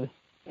something.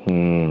 Let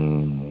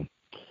me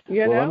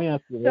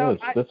ask you this.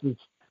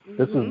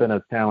 This has been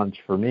a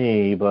challenge for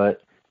me,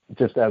 but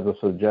just as a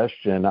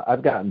suggestion,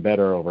 I've gotten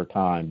better over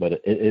time, but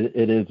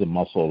it is a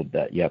muscle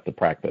that you have to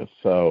practice.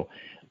 So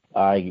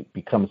I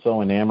become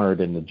so enamored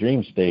in the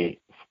dream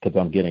state because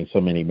I'm getting so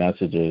many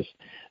messages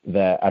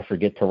that I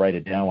forget to write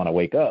it down when I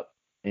wake up.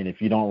 And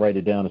if you don't write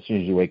it down as soon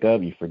as you wake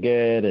up, you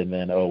forget. And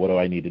then, what do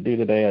I need to do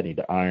today? I need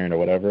to iron or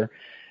whatever.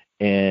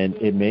 And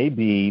it may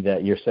be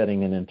that you're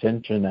setting an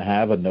intention to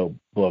have a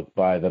notebook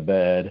by the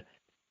bed,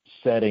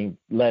 letting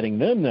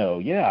them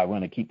know, I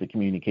want to keep the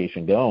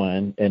communication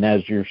going. And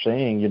as you're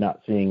saying, you're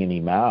not seeing any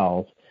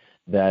mouths,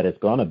 that it's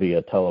going to be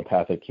a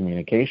telepathic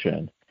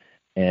communication.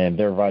 And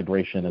their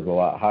vibration is a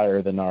lot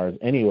higher than ours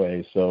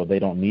anyway, so they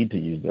don't need to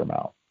use their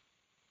mouth.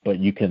 But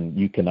you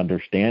can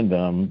understand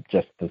them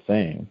just the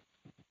same.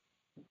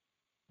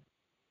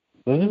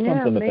 So this is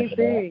something to think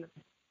about.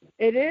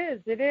 It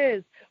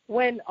is.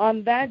 When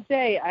on that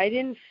day I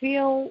didn't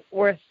feel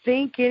or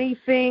think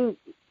anything,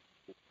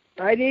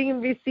 I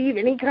didn't receive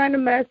any kind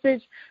of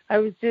message. I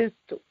was just,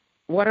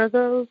 what are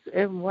those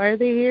and why are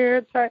they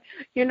here? I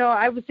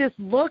was just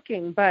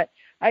looking, but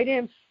I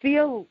didn't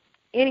feel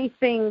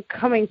anything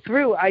coming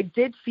through. I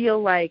did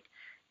feel like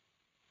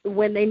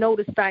when they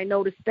noticed I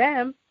noticed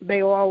them,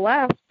 they all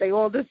left. They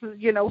all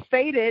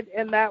faded,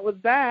 and that was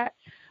that.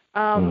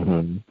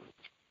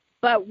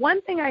 But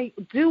one thing I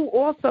do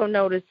also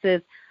notice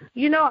is,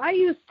 I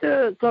used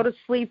to go to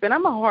sleep, and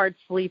I'm a hard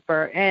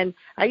sleeper, and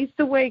I used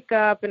to wake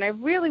up, and I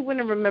really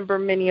wouldn't remember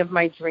many of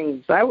my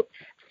dreams. As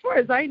far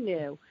as I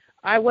knew,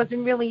 I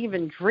wasn't really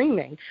even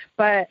dreaming.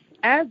 But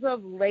as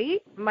of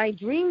late, my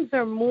dreams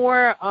are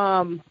more,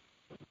 I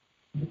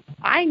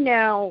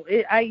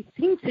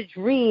seem to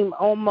dream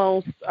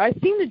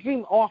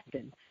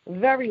often.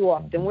 Very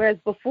often, whereas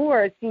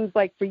before it seems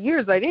like for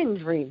years I didn't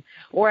dream,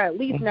 or at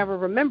least never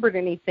remembered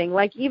anything.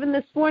 Like even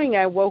this morning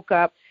I woke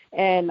up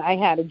and I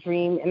had a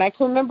dream, and I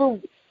can remember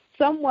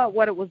somewhat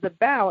what it was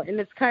about, and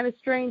it's kind of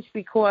strange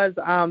because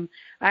I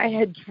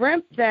had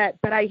dreamt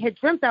that, but I had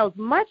dreamt I was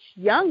much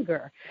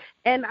younger.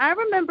 And I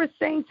remember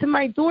saying to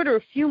my daughter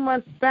a few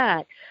months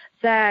back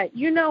that,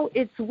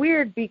 it's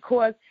weird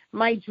because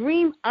my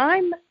dream,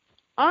 I'm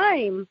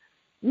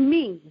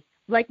me,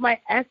 like my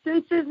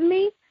essence is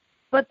me,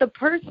 but the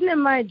person in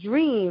my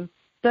dream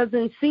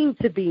doesn't seem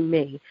to be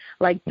me.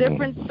 Like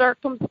different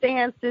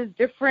circumstances,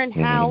 different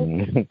house,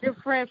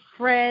 different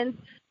friends,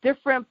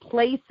 different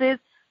places.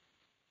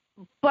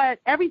 But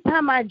every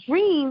time I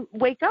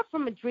wake up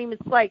from a dream,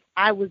 it's like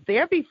I was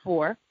there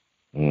before.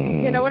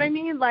 You know what I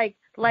mean? Like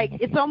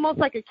it's almost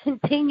like a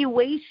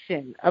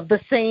continuation of the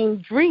same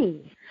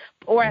dream.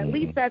 Or at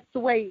least that's the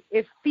way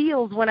it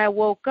feels when I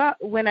wake up,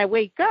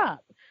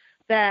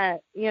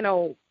 that,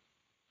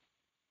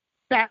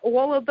 that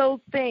all of those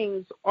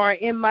things are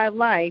in my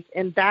life,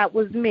 and that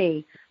was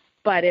me,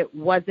 but it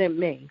wasn't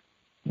me.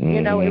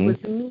 It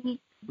was me,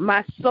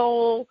 my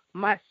soul,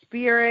 my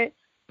spirit,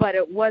 but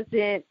it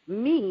wasn't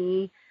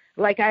me.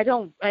 Like I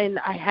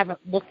haven't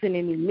looked in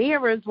any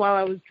mirrors while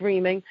I was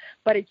dreaming,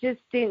 but it just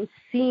didn't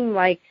seem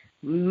like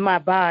my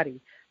body.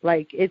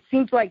 Like it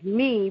seemed like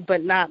me,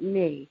 but not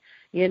me,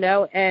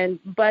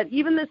 but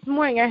even this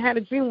morning I had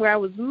a dream where I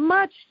was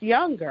much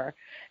younger,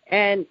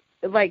 and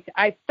like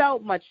I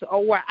thought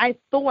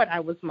I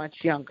was much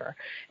younger.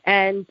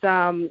 And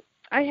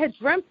I had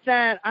dreamt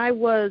that I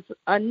was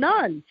a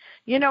nun,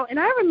 and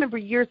I remember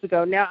years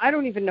ago, now I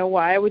don't even know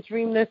why I would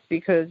dream this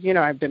because,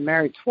 I've been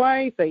married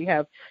twice. I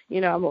have,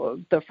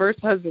 the first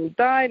husband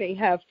died. I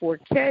have 4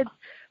 kids.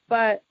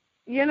 But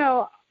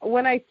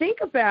when I think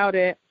about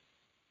it,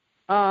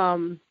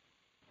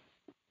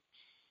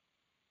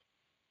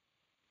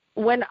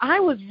 when I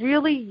was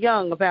really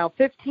young, about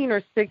 15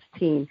 or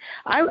 16,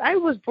 I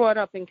was brought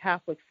up in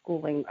Catholic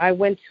schooling. I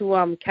went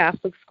to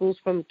Catholic schools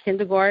from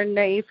kindergarten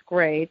to 8th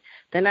grade.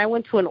 Then I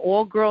went to an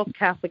all-girls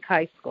Catholic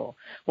high school.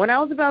 When I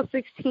was about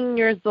 16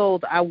 years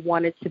old, I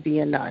wanted to be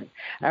a nun.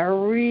 I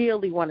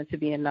really wanted to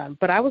be a nun,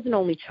 but I was an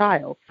only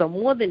child. So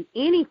more than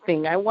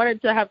anything, I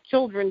wanted to have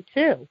children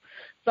too.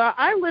 So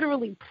I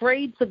literally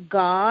prayed to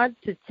God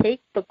to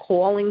take the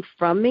calling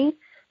from me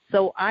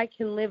so I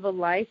can live a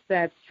life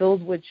that's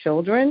filled with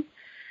children.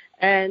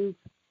 And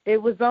it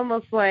was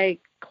almost like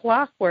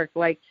clockwork.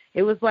 Like,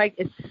 it was like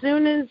as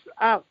soon as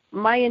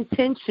my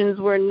intentions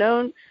were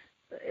known,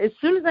 as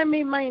soon as I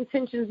made my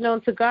intentions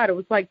known to God, it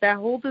was like that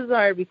whole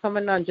desire to become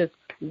a nun just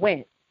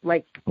went,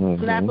 like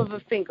snap of a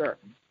finger,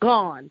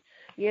 gone,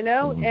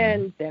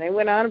 And then I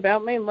went on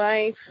about my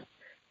life.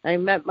 I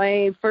met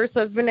my first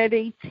husband at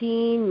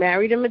 18,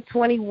 married him at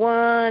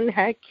 21,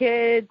 had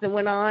kids, and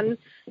went on,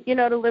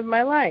 to live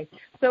my life.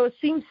 So it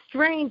seems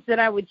strange that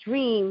I would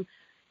dream,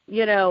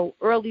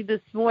 early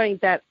this morning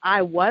that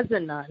I was a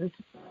nun.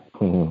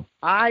 Mm-hmm.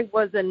 I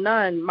was a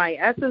nun. My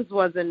essence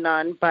was a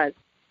nun, but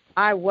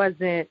I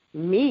wasn't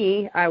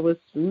me. I was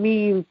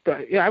me.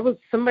 I was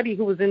somebody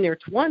who was in their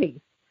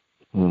 20s.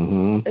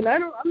 Mm-hmm. And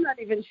I'm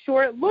not even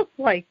sure it looked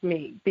like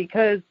me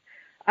because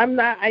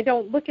I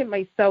don't look at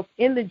myself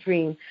in the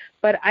dream,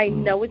 but I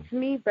know it's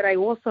me, but I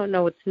also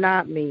know it's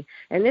not me.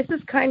 And this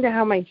is kind of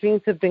how my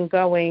dreams have been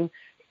going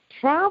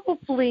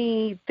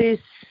probably this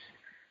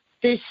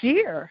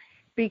year,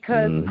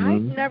 because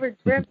I've never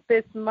dreamt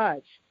this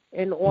much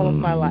in all of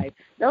my life.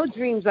 No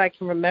dreams I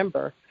can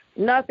remember.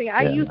 Nothing.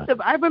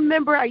 I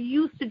remember I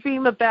used to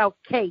dream about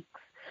cakes.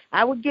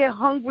 I would get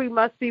hungry,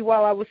 must be,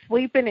 while I was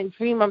sleeping and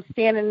dream I'm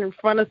standing in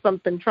front of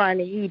something trying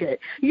to eat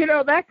it.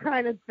 That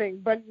kind of thing.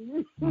 But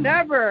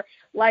never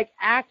like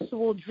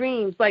actual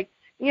dreams. Like,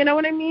 you know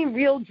what I mean?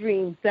 Real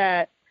dreams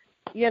that,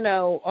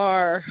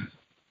 are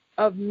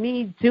of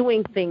me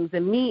doing things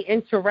and me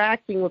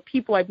interacting with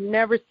people I've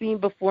never seen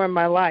before in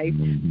my life.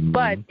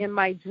 But in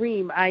my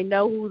dream, I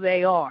know who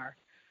they are.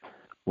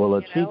 Well,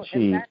 a cheat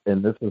sheet,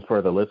 and this is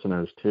for the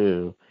listeners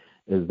too,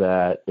 is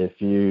that if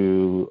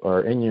you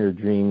are in your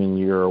dream and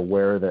you're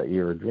aware that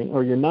you're dreaming,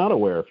 or you're not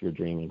aware if you're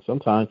dreaming,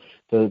 sometimes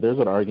there's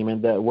an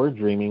argument that we're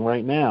dreaming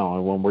right now,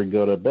 and when we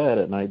go to bed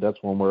at night,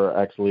 that's when we're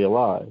actually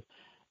alive.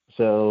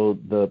 So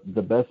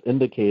the best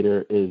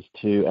indicator is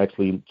to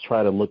actually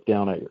try to look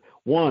down at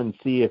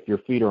see if your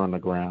feet are on the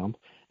ground,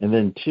 and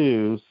then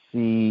 2,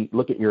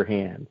 look at your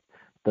hands.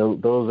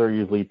 Those are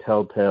usually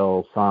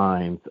telltale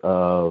signs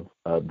of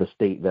the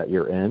state that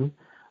you're in.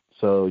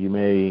 So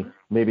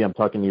maybe I'm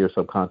talking to your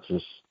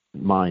subconscious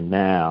mind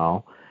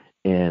now,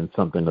 and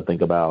something to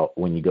think about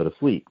when you go to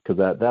sleep, because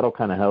that'll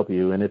kind of help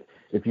you. And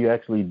if you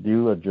actually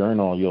do a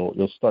journal,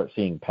 you'll start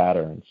seeing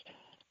patterns.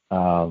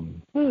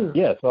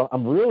 So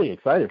I'm really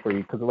excited for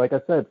you, because like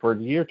I said, for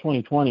the year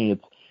 2020,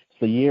 it's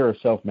the year of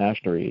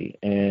self-mastery.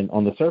 And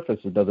on the surface,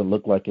 it doesn't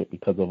look like it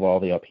because of all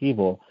the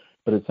upheaval,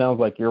 but it sounds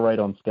like you're right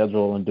on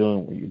schedule and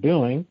doing what you're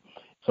doing.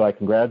 So I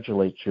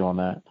congratulate you on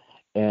that.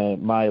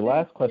 And my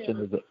last question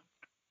is,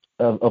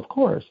 of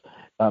course,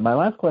 my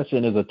last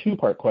question is a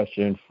 2-part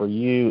question for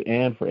you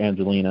and for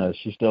Angelina. Is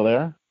she still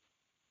there?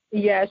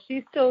 Yeah,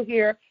 she's still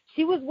here.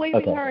 She was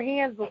waving her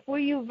hands before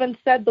you even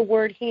said the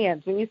word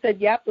hands. When you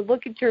said you have to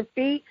look at your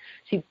feet,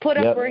 she put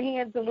up her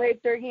hands and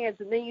waved her hands,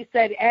 and then you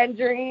said, and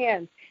your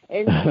hands,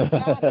 and she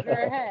nodded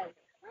her head.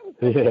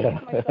 I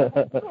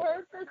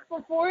was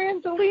before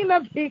Angelina,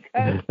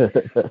 because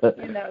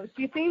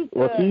she seems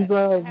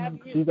to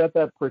she's at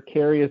that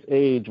precarious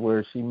age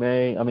where she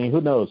may,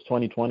 who knows,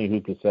 2020,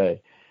 who could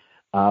say.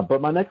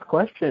 But my next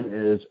question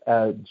is,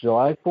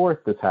 July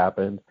 4th this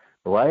happened.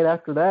 Right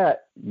after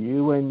that,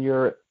 you and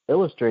your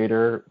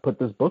illustrator put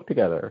this book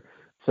together.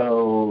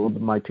 So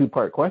my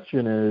 2-part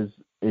question is,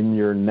 in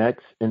your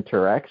next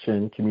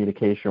interaction,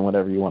 communication,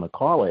 whatever you want to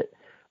call it,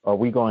 are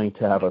we going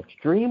to have a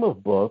stream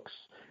of books?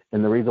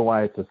 And the reason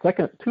why it's a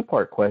second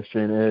 2-part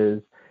question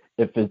is,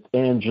 if it's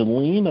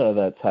Angelina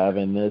that's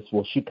having this,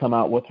 will she come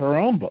out with her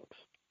own books?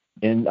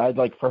 And I'd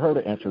like for her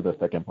to answer the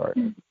second part.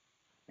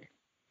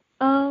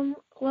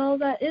 Well,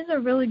 that is a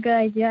really good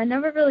idea. I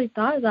never really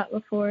thought of that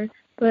before,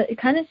 but it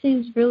kind of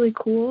seems really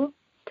cool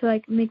to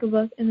like make a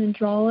book and then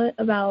draw it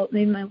about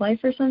maybe my life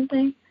or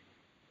something.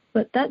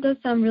 But that does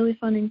sound really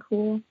fun and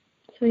cool.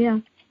 So yeah.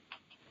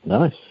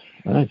 Nice.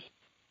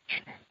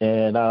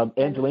 And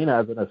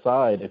Angelina, as an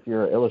aside, if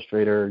you're an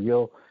illustrator,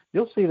 you'll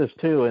see this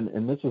too.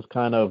 And this is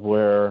kind of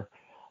where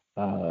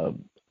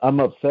I'm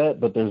upset,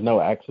 but there's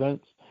no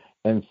accents.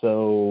 And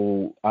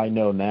so I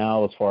know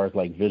now, as far as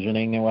like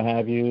visioning and what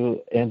have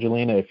you,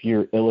 Angelina, if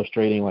you're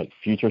illustrating like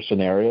future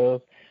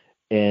scenarios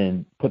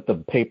and put the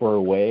paper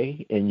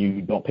away and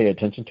you don't pay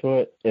attention to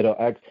it,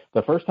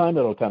 the first time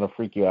it'll kind of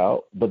freak you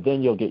out, but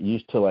then you'll get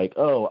used to like,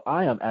 oh,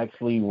 I am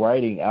actually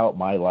writing out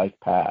my life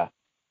path.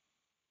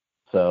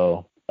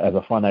 So as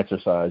a fun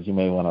exercise, you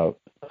may want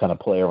to kind of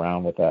play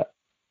around with that.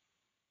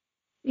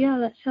 Yeah,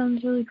 that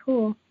sounds really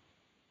cool.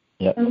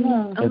 Yep. I'm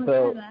gonna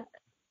try that.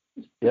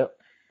 Yep.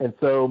 And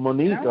so,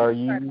 Monique, are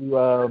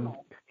you?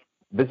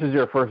 This is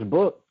your first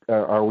book.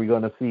 Are we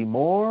going to see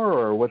more,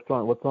 or what's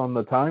on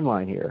the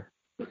timeline here?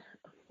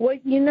 Well,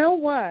 you know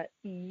what?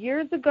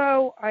 Years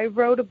ago, I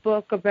wrote a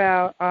book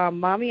about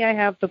Mommy, I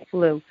Have the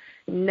Flu.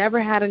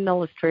 Never had an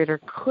illustrator.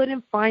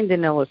 Couldn't find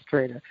an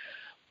illustrator.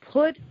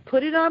 Put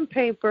it on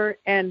paper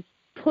and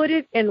put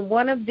it in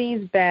one of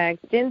these bags.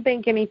 Didn't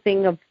think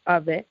anything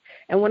of it.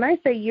 And when I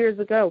say years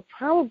ago,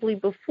 probably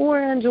before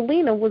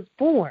Angelina was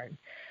born.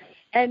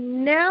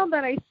 And now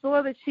that I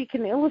saw that she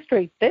can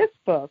illustrate this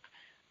book,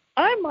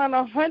 I'm on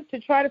a hunt to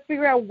try to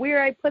figure out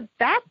where I put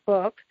that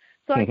book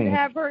so I can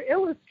have her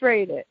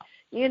illustrate it,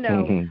 you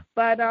know. Mm-hmm.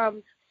 But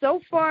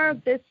so far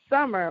this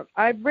summer,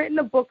 I've written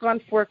a book on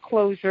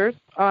foreclosures,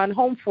 on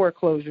home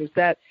foreclosures,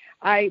 that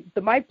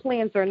my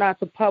plans are not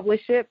to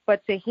publish it,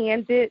 but to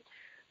hand it,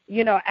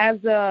 you know,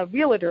 as a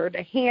realtor,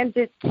 to hand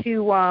it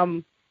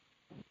to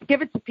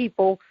give it to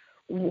people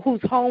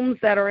whose homes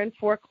that are in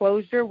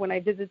foreclosure when I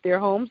visit their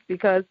homes,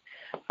 because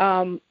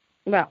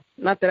well,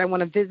 not that I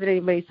want to visit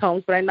anybody's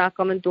homes, but I knock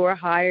on the door.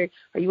 Hi,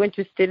 are you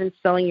interested in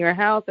selling your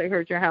house? I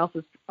heard your house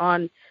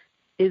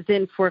is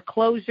in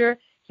foreclosure.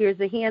 Here's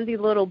a handy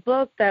little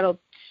book that'll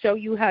show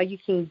you how you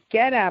can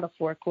get out of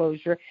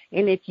foreclosure.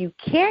 And if you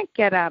can't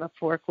get out of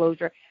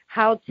foreclosure,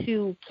 how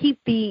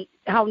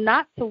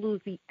not to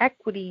lose the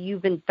equity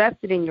you've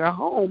invested in your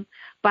home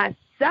by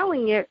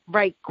selling it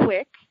right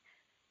quick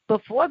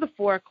before the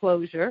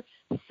foreclosure,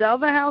 sell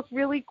the house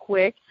really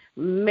quick,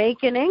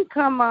 make an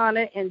income on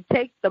it, and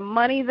take the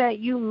money that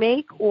you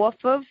make off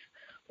of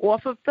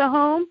the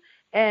home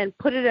and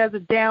put it as a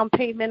down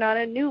payment on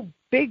a new,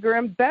 bigger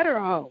and better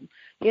home.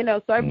 You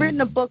know, so I've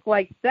written a book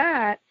like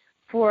that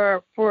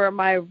for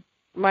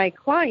my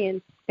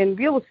clients in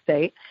real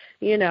estate,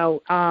 you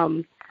know,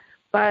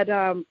 but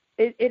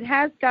it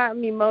has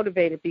gotten me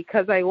motivated,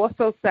 because I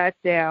also sat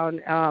down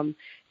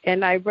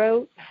and I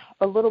wrote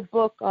a little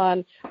book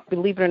on,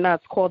 believe it or not,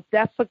 it's called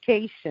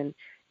Defecation,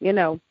 you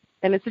know,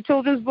 and it's a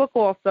children's book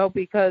also,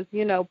 because,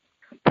 you know,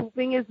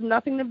 pooping is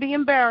nothing to be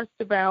embarrassed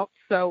about.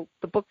 So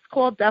the book's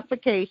called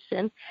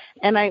Defecation.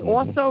 And I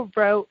also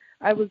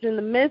I was in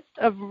the midst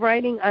of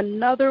writing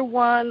another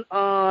one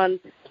on,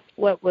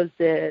 what was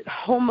it,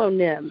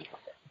 homonyms.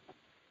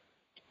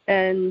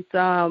 And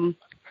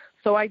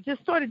so I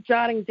just started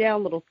jotting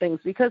down little things,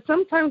 because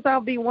sometimes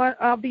I'll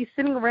be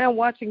sitting around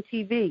watching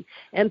TV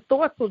and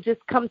thoughts will just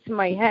come to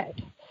my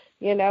head,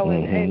 you know,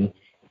 and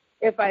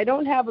if I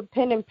don't have a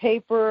pen and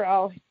paper,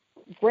 I'll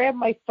grab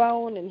my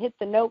phone and hit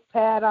the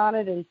notepad on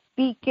it and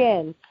speak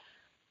in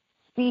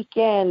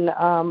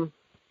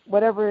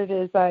whatever it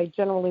is I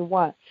generally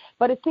want.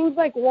 But it seems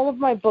like all of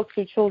my books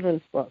are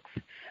children's books.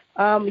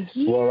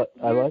 Well,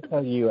 I like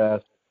how you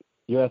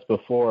asked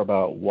before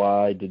about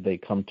why did they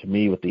come to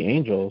me with the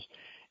angels.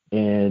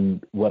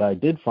 And what I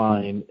did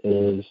find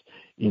is,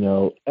 you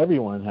know,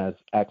 everyone has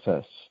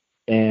access.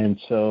 And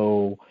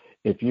so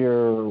if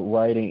you're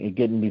writing and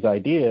getting these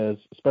ideas,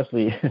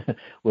 especially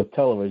with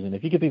television,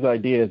 if you get these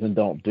ideas and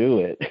don't do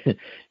it,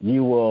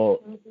 you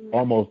will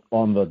almost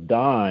on the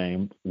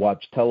dime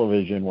watch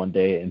television one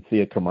day and see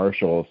a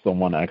commercial of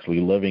someone actually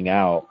living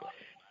out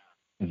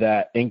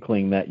that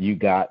inkling that you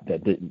got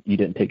that you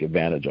didn't take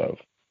advantage of.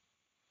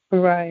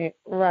 Right.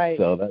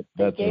 So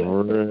that's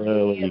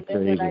really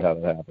crazy how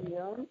that happens. You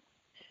know?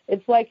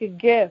 It's like a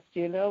gift,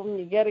 you know. When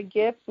you get a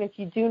gift, and if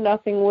you do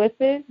nothing with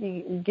it,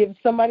 you give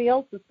somebody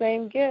else the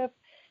same gift,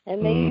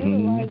 and they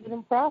utilize it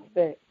and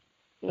profit.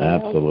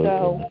 Absolutely.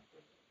 So,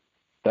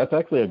 that's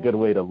actually a good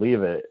way to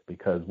leave it,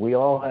 because we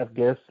all have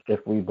gifts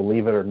if we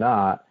believe it or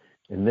not.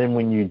 And then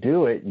when you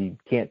do it, you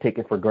can't take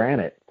it for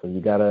granted. So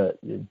you got to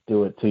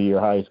do it to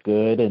your highest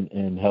good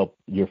and help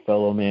your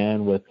fellow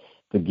man with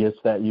the gifts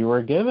that you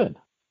were given.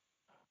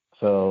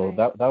 So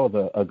that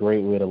was a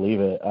great way to leave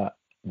it.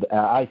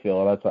 I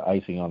feel that's the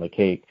icing on the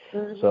cake.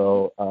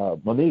 So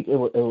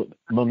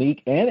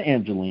Monique and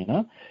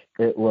Angelina,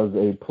 it was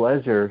a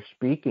pleasure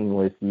speaking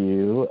with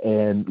you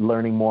and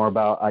learning more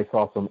about I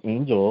Saw Some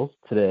Angels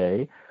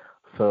today.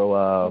 So,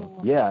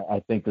 I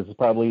think this is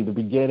probably the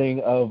beginning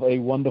of a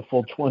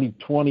wonderful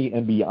 2020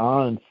 and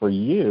beyond for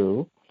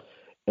you.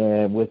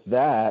 And with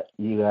that,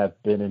 you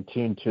have been in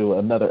tune to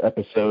another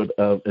episode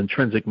of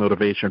Intrinsic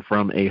Motivation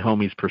from a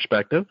Homie's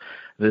Perspective.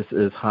 This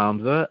is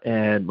Hamza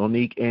and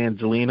Monique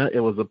Angelina. It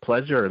was a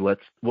pleasure.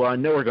 I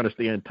know we're going to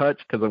stay in touch,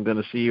 because I'm going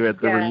to see you at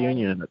the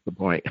reunion at the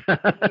point.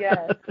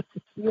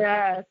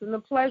 Yes. And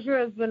the pleasure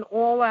has been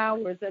all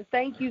ours. And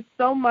thank you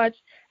so much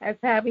for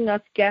having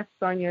us guests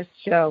on your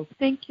show.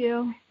 Thank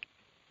you.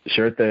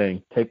 Sure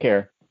thing. Take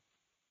care.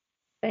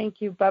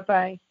 Thank you.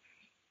 Bye-bye.